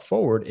isn't brought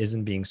forward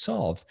isn't being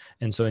solved.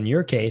 And so in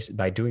your case,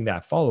 by doing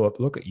that follow-up,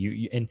 look at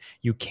you, and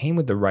you came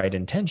with the right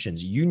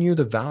intentions. You knew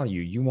the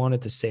value. You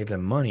wanted to save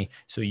them money.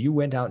 So you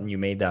went out and you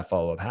made that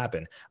follow-up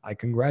happen. I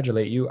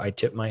congratulate you. I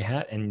tip my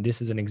hat. And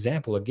this is an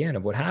example, again,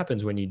 of what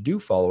happens when you do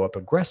follow up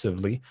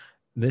aggressively.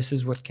 This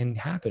is what can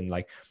happen.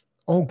 Like,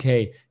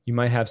 okay, you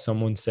might have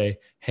someone say,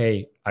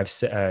 hey, I've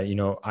said,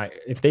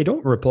 if they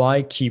don't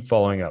reply, keep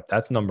following up.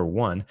 That's number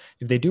one.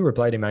 If they do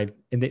reply, they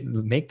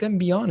make them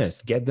be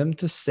honest, get them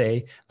to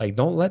say, like,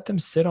 don't let them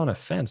sit on a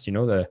fence.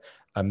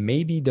 A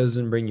maybe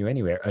doesn't bring you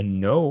anywhere. A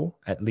no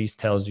at least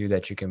tells you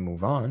that you can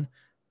move on,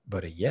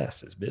 but a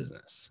yes is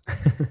business.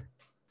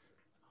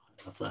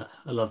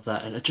 I love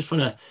that. And I just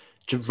want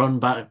to run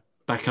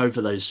back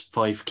over those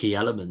 5 key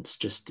elements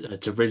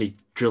just to really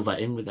drill that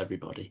in with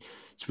everybody.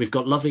 So we've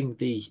got loving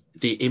the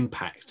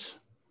impact.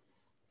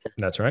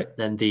 That's right.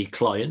 Then the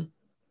client.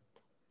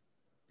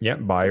 Yeah,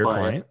 buyer,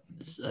 client.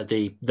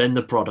 Then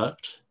the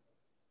product,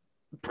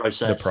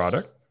 process. The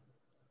product,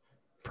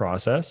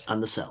 process.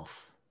 And the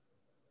self.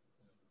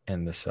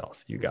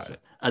 You got it.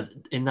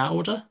 In that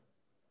order?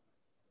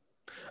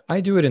 I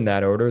do it in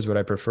that order is what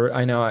I prefer.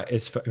 I know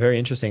it's very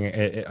interesting.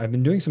 I've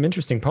been doing some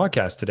interesting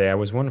podcasts today. I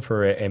was one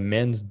for a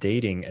men's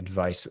dating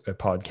advice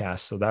podcast.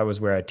 So that was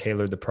where I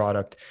tailored the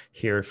product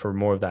here for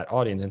more of that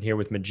audience. And here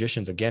with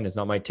magicians, again, it's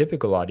not my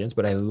typical audience,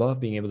 but I love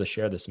being able to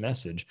share this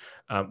message.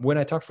 When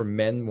I talk for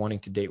men wanting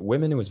to date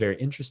women, it was very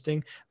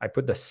interesting. I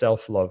put the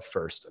self-love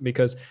first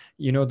because,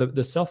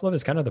 the self-love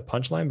is kind of the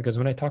punchline, because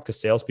when I talk to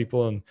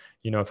salespeople and,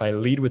 if I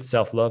lead with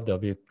self-love,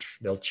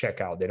 they'll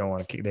check out. They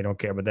don't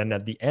care. But then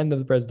at the end of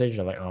the presentation,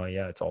 they're like, oh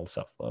yeah, it's all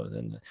self-love.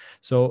 And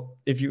so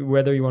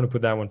whether you want to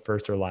put that one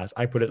first or last,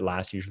 I put it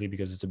last usually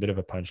because it's a bit of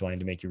a punchline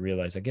to make you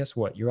realize that guess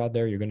what, you're out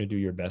there, you're going to do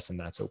your best and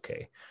that's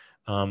okay.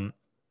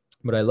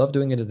 But I love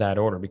doing it in that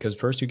order because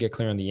first you get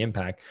clear on the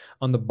impact.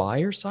 On the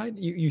buyer side,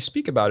 you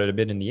speak about it a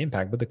bit in the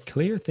impact, but the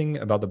clear thing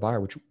about the buyer,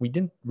 which we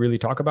didn't really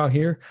talk about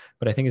here,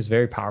 but I think is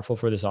very powerful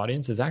for this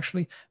audience, is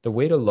actually the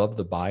way to love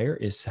the buyer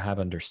is to have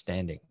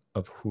understanding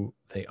of who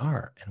they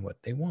are and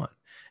what they want.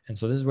 And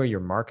so this is where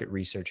your market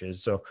research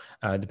is. So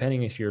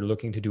depending if you're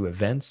looking to do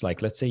events,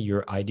 like let's say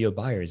your ideal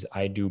buyers,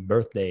 I do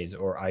birthdays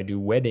or I do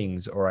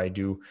weddings or I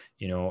do,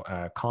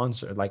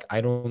 concert, like I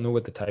don't know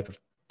what the type of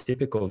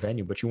typical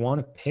venue, but you want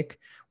to pick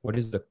what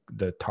is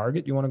the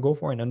target you want to go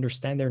for and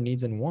understand their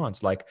needs and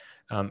wants. Like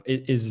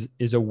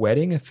is a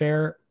wedding a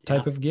fair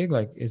type of gig?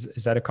 Like is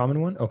that a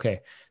common one? Okay.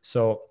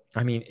 So,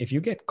 I mean, if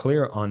you get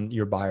clear on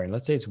your buyer and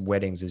let's say it's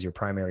weddings is your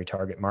primary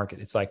target market,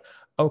 it's like,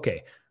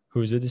 okay,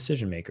 who's the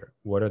decision maker?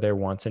 What are their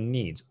wants and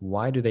needs?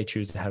 Why do they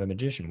choose to have a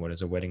magician? What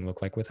does a wedding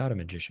look like without a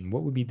magician?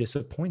 What would be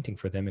disappointing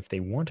for them if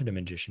they wanted a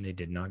magician, they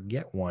did not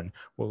get one?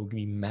 What would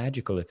be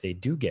magical if they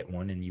do get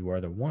one and you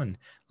are the one?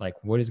 Like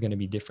what is going to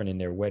be different in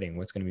their wedding?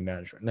 What's going to be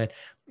magical? And then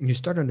you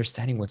start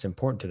understanding what's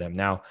important to them.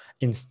 Now,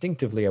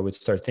 instinctively, I would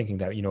start thinking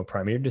that,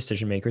 primary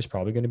decision maker is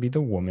probably going to be the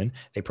woman.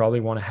 They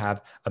probably want to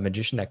have a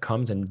magician that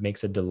comes and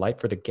makes a delight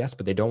for the guests,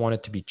 but they don't want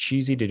it to be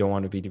cheesy. They don't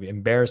want it to be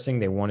embarrassing.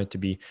 They want it to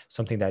be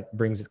something that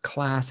brings it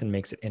class and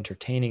makes it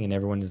entertaining. And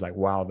everyone is like,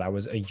 wow, that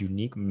was a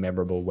unique,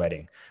 memorable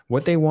wedding.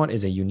 What they want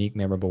is a unique,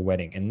 memorable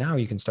wedding. And now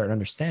you can start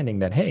understanding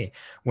that, hey,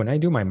 when I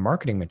do my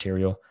marketing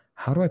material,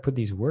 how do I put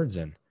these words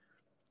in?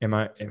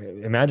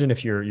 Imagine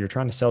if you're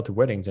trying to sell to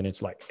weddings and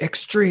it's like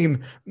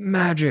extreme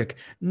magic,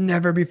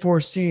 never before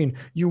seen.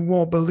 You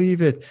won't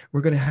believe it. We're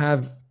going to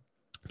have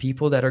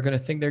people that are going to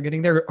think they're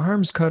getting their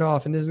arms cut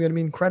off and this is going to be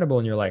incredible.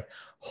 And you're like,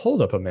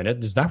 hold up a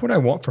minute. Is that what I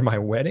want for my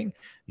wedding?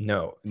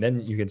 No. And then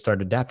you can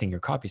start adapting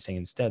your copy, saying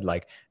instead,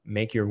 like,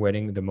 make your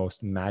wedding the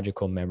most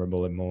magical,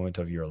 memorable moment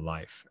of your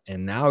life.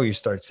 And now you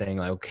start saying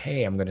like,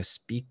 okay, I'm going to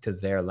speak to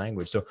their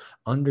language. So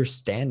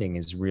understanding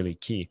is really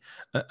key.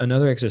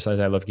 Another exercise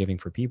I love giving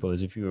for people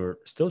is if you're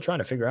still trying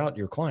to figure out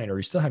your client or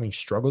you're still having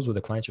struggles with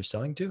the clients you're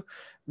selling to,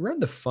 run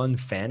the fun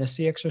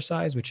fantasy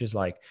exercise, which is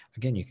like,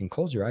 again, you can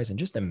close your eyes and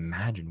just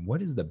imagine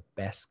what is the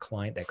best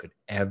client that could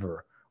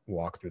ever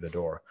walk through the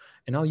door.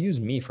 And I'll use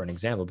me for an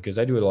example because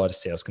I do a lot of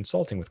sales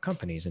consulting with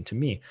companies. And to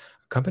me,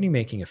 a company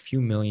making a few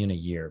million a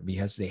year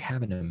because they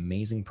have an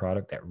amazing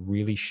product that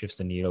really shifts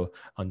the needle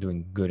on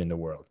doing good in the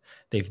world.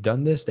 They've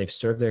done this. They've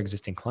served their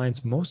existing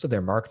clients. Most of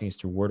their marketing is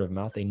through word of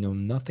mouth. They know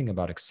nothing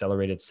about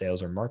accelerated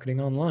sales or marketing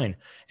online.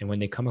 And when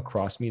they come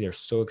across me, they're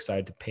so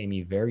excited to pay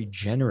me very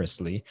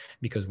generously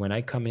because when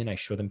I come in, I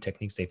show them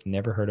techniques they've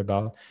never heard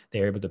about.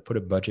 They're able to put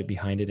a budget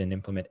behind it and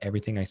implement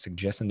everything I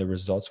suggest. And the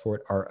results for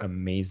it are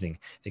amazing.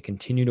 They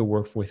continue to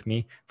work with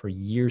me for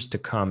years to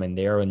come. And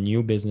they are a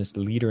new business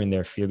leader in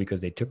their field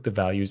because they took the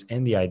values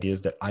and the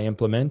ideas that I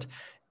implement.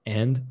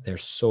 And they're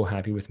so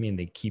happy with me and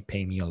they keep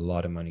paying me a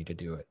lot of money to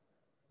do it.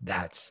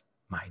 That's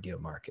my ideal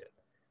market.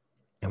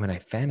 And when I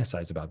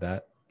fantasize about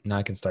that, now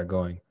I can start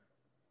going,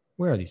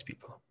 where are these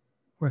people?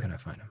 Where can I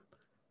find them?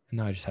 And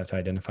now I just have to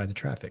identify the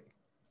traffic.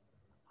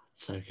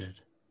 So good.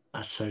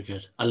 That's so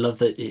good. I love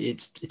that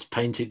it's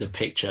painting the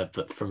picture,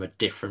 but from a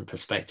different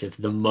perspective,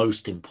 the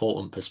most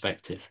important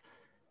perspective.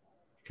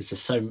 Because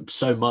there's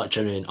so much.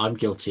 I mean, I'm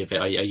guilty of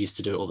it. I used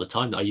to do it all the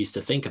time. I used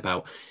to think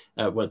about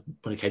when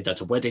it came down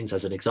to weddings,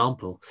 as an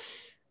example.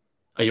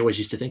 I always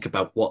used to think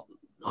about what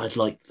I'd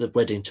like the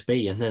wedding to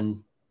be, and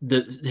then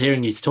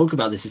hearing you talk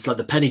about this, it's like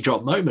the penny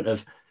drop moment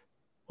of,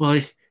 well,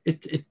 I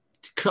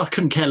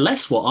couldn't care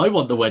less what I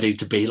want the wedding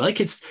to be like.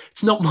 It's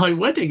not my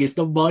wedding. It's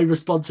not my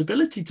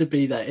responsibility to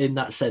be there in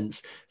that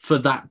sense for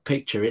that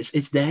picture.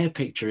 It's their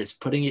picture. It's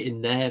putting it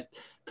in their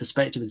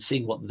perspective and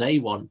seeing what they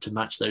want to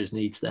match those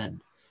needs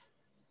then.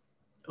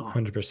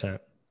 100%.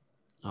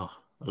 Oh,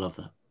 I love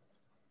that.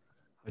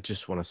 I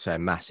just want to say a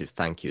massive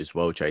thank you as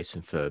well,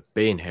 Jason, for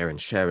being here and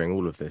sharing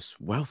all of this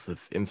wealth of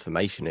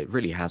information. It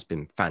really has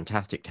been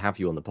fantastic to have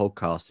you on the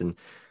podcast. And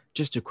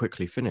just to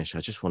quickly finish, I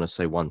just want to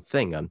say one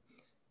thing.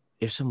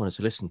 If someone has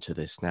listened to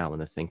this now and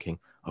they're thinking,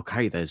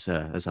 okay, there's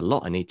a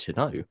lot I need to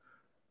know,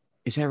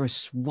 is there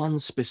one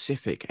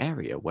specific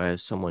area where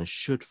someone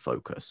should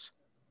focus?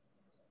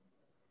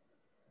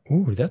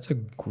 Ooh, that's a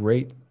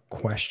great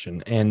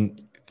question.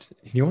 And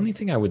the only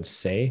thing I would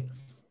say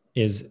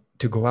is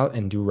to go out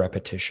and do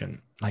repetition.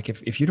 Like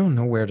if you don't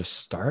know where to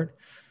start,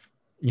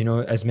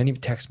 as many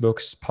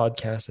textbooks,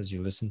 podcasts as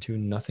you listen to,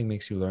 nothing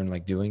makes you learn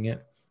like doing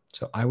it.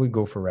 So I would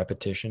go for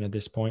repetition at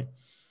this point.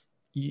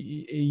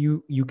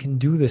 You can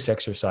do this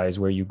exercise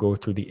where you go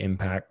through the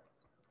impact.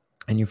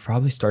 And you've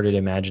probably started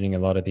imagining a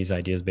lot of these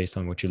ideas based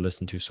on what you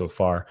listened to so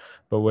far.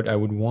 But what I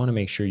would want to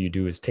make sure you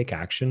do is take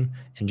action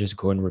and just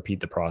go and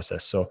repeat the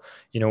process. So,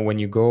 when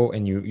you go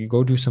and you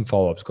go do some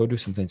follow-ups, go do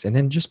some things, and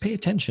then just pay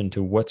attention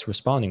to what's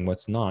responding,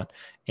 what's not.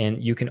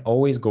 And you can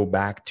always go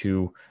back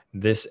to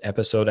this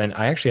episode. And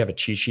I actually have a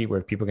cheat sheet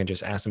where people can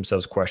just ask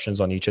themselves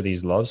questions on each of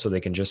these loves so they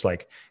can just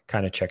like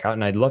kind of check out.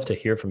 And I'd love to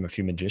hear from a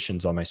few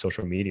magicians on my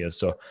social media.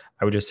 So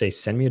I would just say,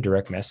 send me a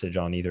direct message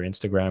on either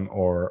Instagram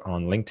or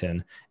on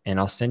LinkedIn, and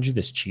I'll send you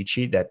this cheat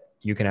sheet that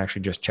you can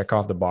actually just check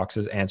off the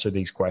boxes, answer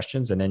these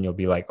questions, and then you'll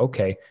be like,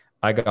 okay,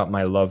 I got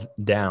my love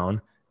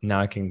down.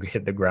 Now I can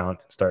hit the ground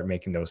and start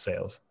making those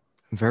sales.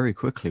 Very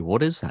quickly,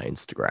 what is that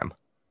Instagram?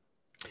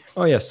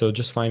 Oh, yeah. So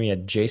just find me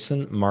at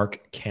Jason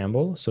Marc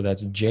Campbell. So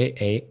that's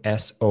JASON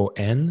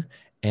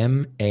MARC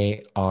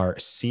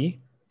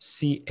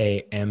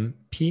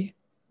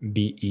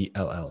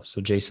CAMPBELL.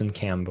 So Jason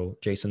Campbell,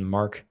 Jason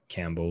Marc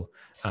Campbell.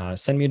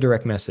 Send me a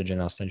direct message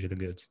and I'll send you the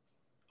goods.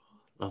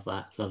 Love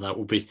that. Love that.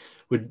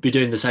 We'd be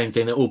doing the same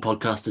thing that all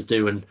podcasters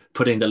do and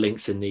putting the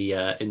links in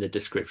the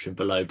description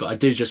below. But I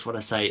do just want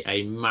to say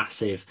a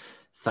massive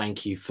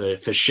thank you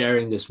for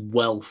sharing this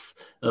wealth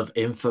of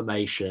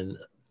information.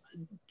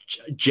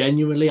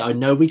 Genuinely, I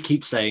know we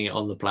keep saying it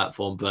on the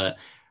platform, but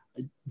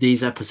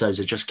these episodes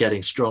are just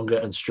getting stronger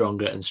and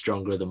stronger and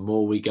stronger the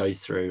more we go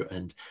through.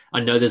 And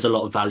I know there's a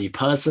lot of value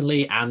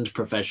personally and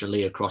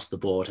professionally across the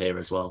board here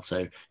as well.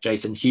 So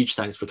Jason, huge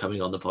thanks for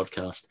coming on the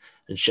podcast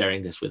and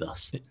sharing this with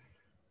us.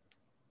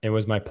 It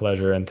was my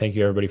pleasure. And thank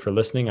you everybody for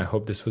listening. I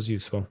hope this was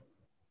useful.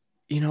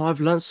 I've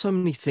learned so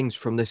many things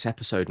from this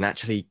episode and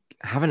actually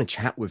having a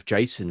chat with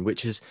Jason,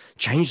 which has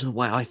changed the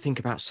way I think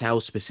about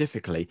sales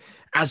specifically.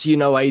 As you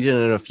know, Aidan,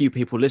 and a few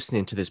people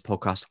listening to this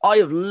podcast,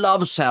 I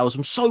love sales.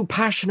 I'm so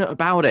passionate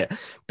about it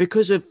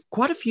because of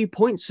quite a few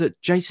points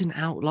that Jason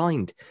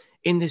outlined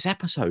in this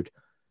episode.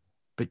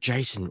 But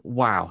Jason,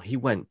 wow, he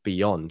went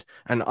beyond.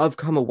 And I've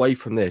come away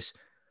from this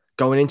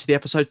going into the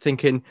episode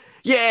thinking,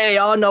 yeah,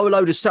 I know a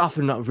load of stuff.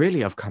 And not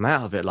really, I've come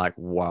out of it like,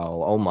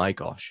 wow, oh my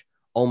gosh.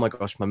 Oh my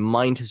gosh, my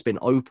mind has been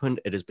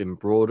opened. It has been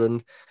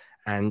broadened.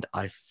 And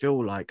I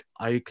feel like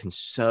I can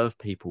serve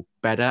people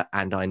better.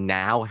 And I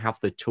now have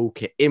the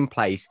toolkit in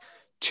place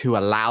to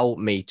allow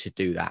me to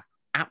do that.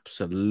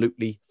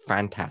 Absolutely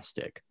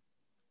fantastic.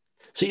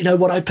 So,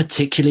 what I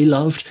particularly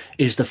loved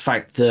is the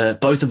fact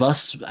that both of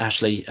us,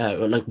 Ashley,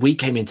 we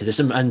came into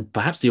this, and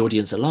perhaps the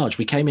audience at large,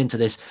 we came into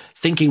this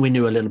thinking we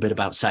knew a little bit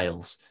about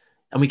sales.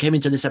 And we came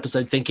into this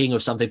episode thinking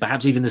of something,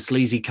 perhaps even the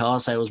sleazy car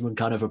salesman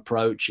kind of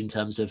approach in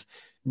terms of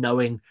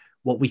knowing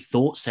what we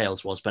thought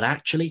sales was. But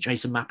actually,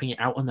 Jason, mapping it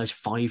out on those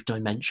 5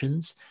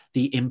 dimensions,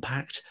 the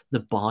impact,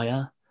 the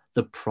buyer,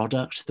 the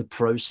product, the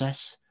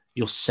process,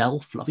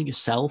 yourself, loving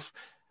yourself,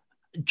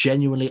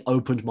 genuinely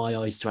opened my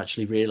eyes to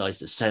actually realize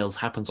that sales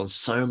happens on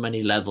so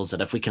many levels,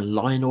 that if we can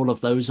line all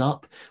of those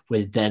up,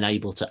 we're then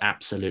able to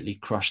absolutely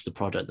crush the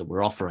product that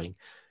we're offering.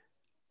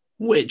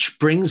 Which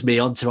brings me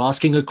on to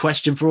asking a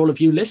question for all of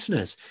you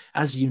listeners.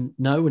 As you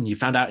know, and you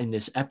found out in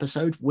this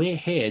episode, we're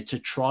here to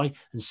try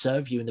and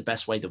serve you in the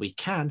best way that we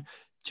can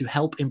to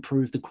help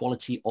improve the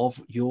quality of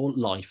your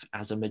life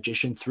as a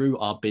magician through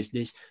our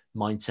business,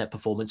 mindset,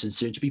 performance, and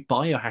soon to be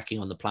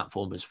biohacking on the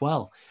platform as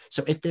well.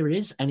 So if there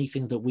is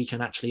anything that we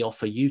can actually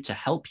offer you to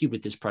help you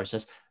with this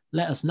process,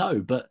 let us know.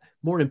 But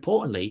more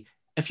importantly,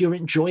 if you're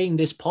enjoying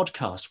this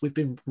podcast, we've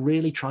been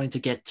really trying to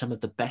get some of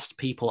the best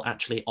people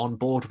actually on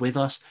board with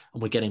us,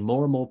 and we're getting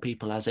more and more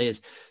people as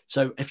is.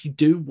 So if you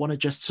do want to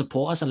just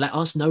support us and let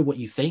us know what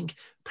you think,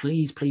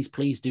 please, please,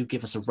 please do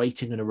give us a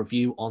rating and a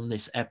review on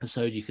this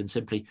episode. You can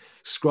simply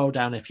scroll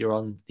down if you're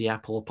on the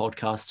Apple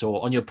Podcasts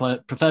or on your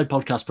preferred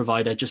podcast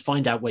provider. Just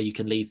find out where you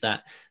can leave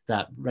that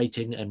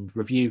rating and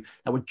review.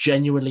 That would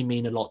genuinely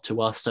mean a lot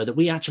to us so that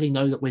we actually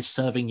know that we're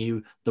serving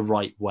you the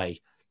right way.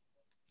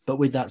 But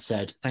with that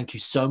said, thank you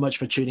so much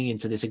for tuning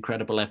into this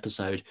incredible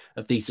episode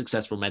of the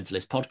Successful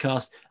Mentalist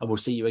podcast. And we'll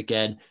see you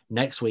again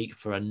next week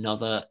for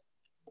another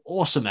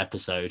awesome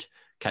episode.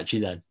 Catch you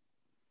then.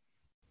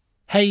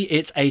 Hey,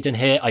 it's Aidan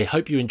here. I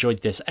hope you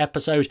enjoyed this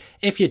episode.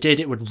 If you did,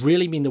 it would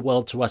really mean the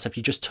world to us if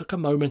you just took a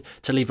moment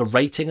to leave a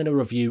rating and a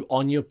review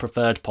on your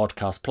preferred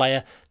podcast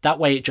player. That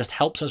way, it just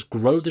helps us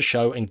grow the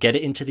show and get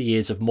it into the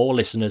ears of more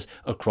listeners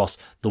across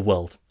the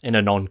world in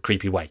a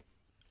non-creepy way.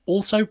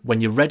 Also,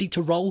 when you're ready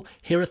to roll,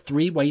 here are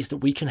 3 ways that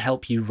we can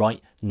help you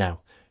right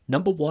now.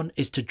 Number 1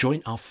 is to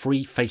join our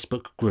free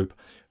Facebook group.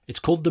 It's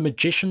called the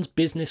Magician's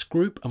Business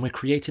Group, and we're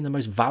creating the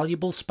most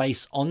valuable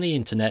space on the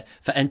internet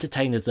for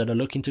entertainers that are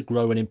looking to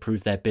grow and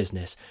improve their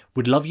business.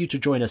 We'd love you to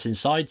join us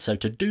inside, so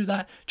to do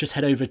that, just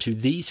head over to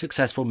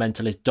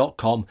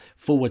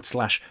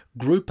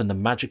thesuccessfulmentalist.com/group, and the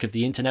magic of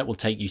the internet will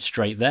take you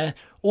straight there,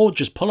 or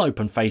just pull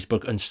open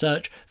Facebook and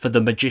search for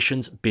the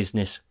Magician's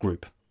Business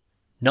Group.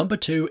 Number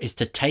 2 is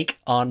to take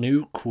our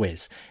new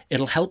quiz.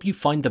 It'll help you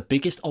find the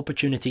biggest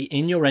opportunity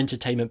in your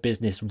entertainment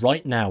business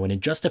right now, and in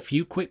just a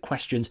few quick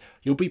questions,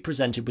 you'll be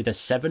presented with a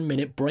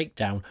 7-minute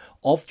breakdown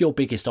of your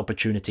biggest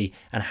opportunity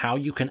and how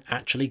you can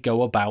actually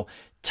go about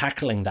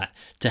tackling that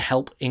to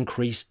help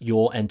increase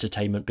your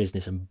entertainment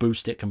business and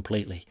boost it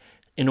completely.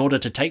 In order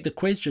to take the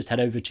quiz, just head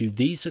over to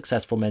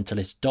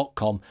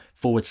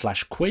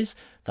thesuccessfulmentalist.com/quiz.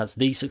 That's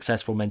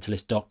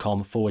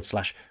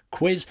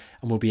thesuccessfulmentalist.com/quiz,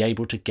 and we'll be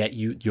able to get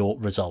you your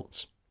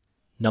results.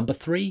 Number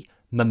 3,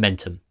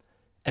 momentum.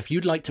 If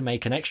you'd like to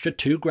make an extra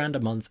 $2,000 a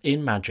month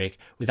in magic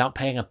without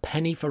paying a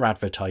penny for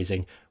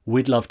advertising,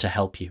 we'd love to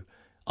help you.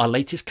 Our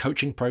latest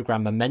coaching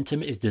program,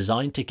 Momentum, is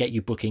designed to get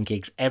you booking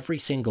gigs every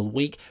single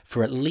week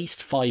for at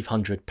least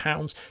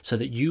 £500 so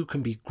that you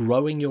can be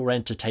growing your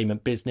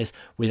entertainment business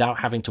without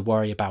having to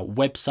worry about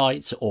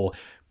websites or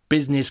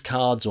business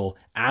cards or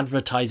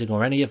advertising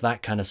or any of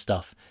that kind of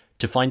stuff.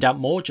 To find out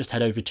more, just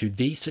head over to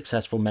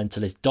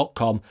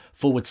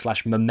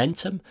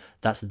thesuccessfulmentalist.com/momentum.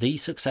 That's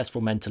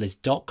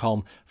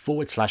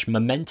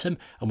thesuccessfulmentalist.com/momentum,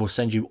 and we'll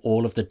send you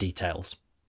all of the details.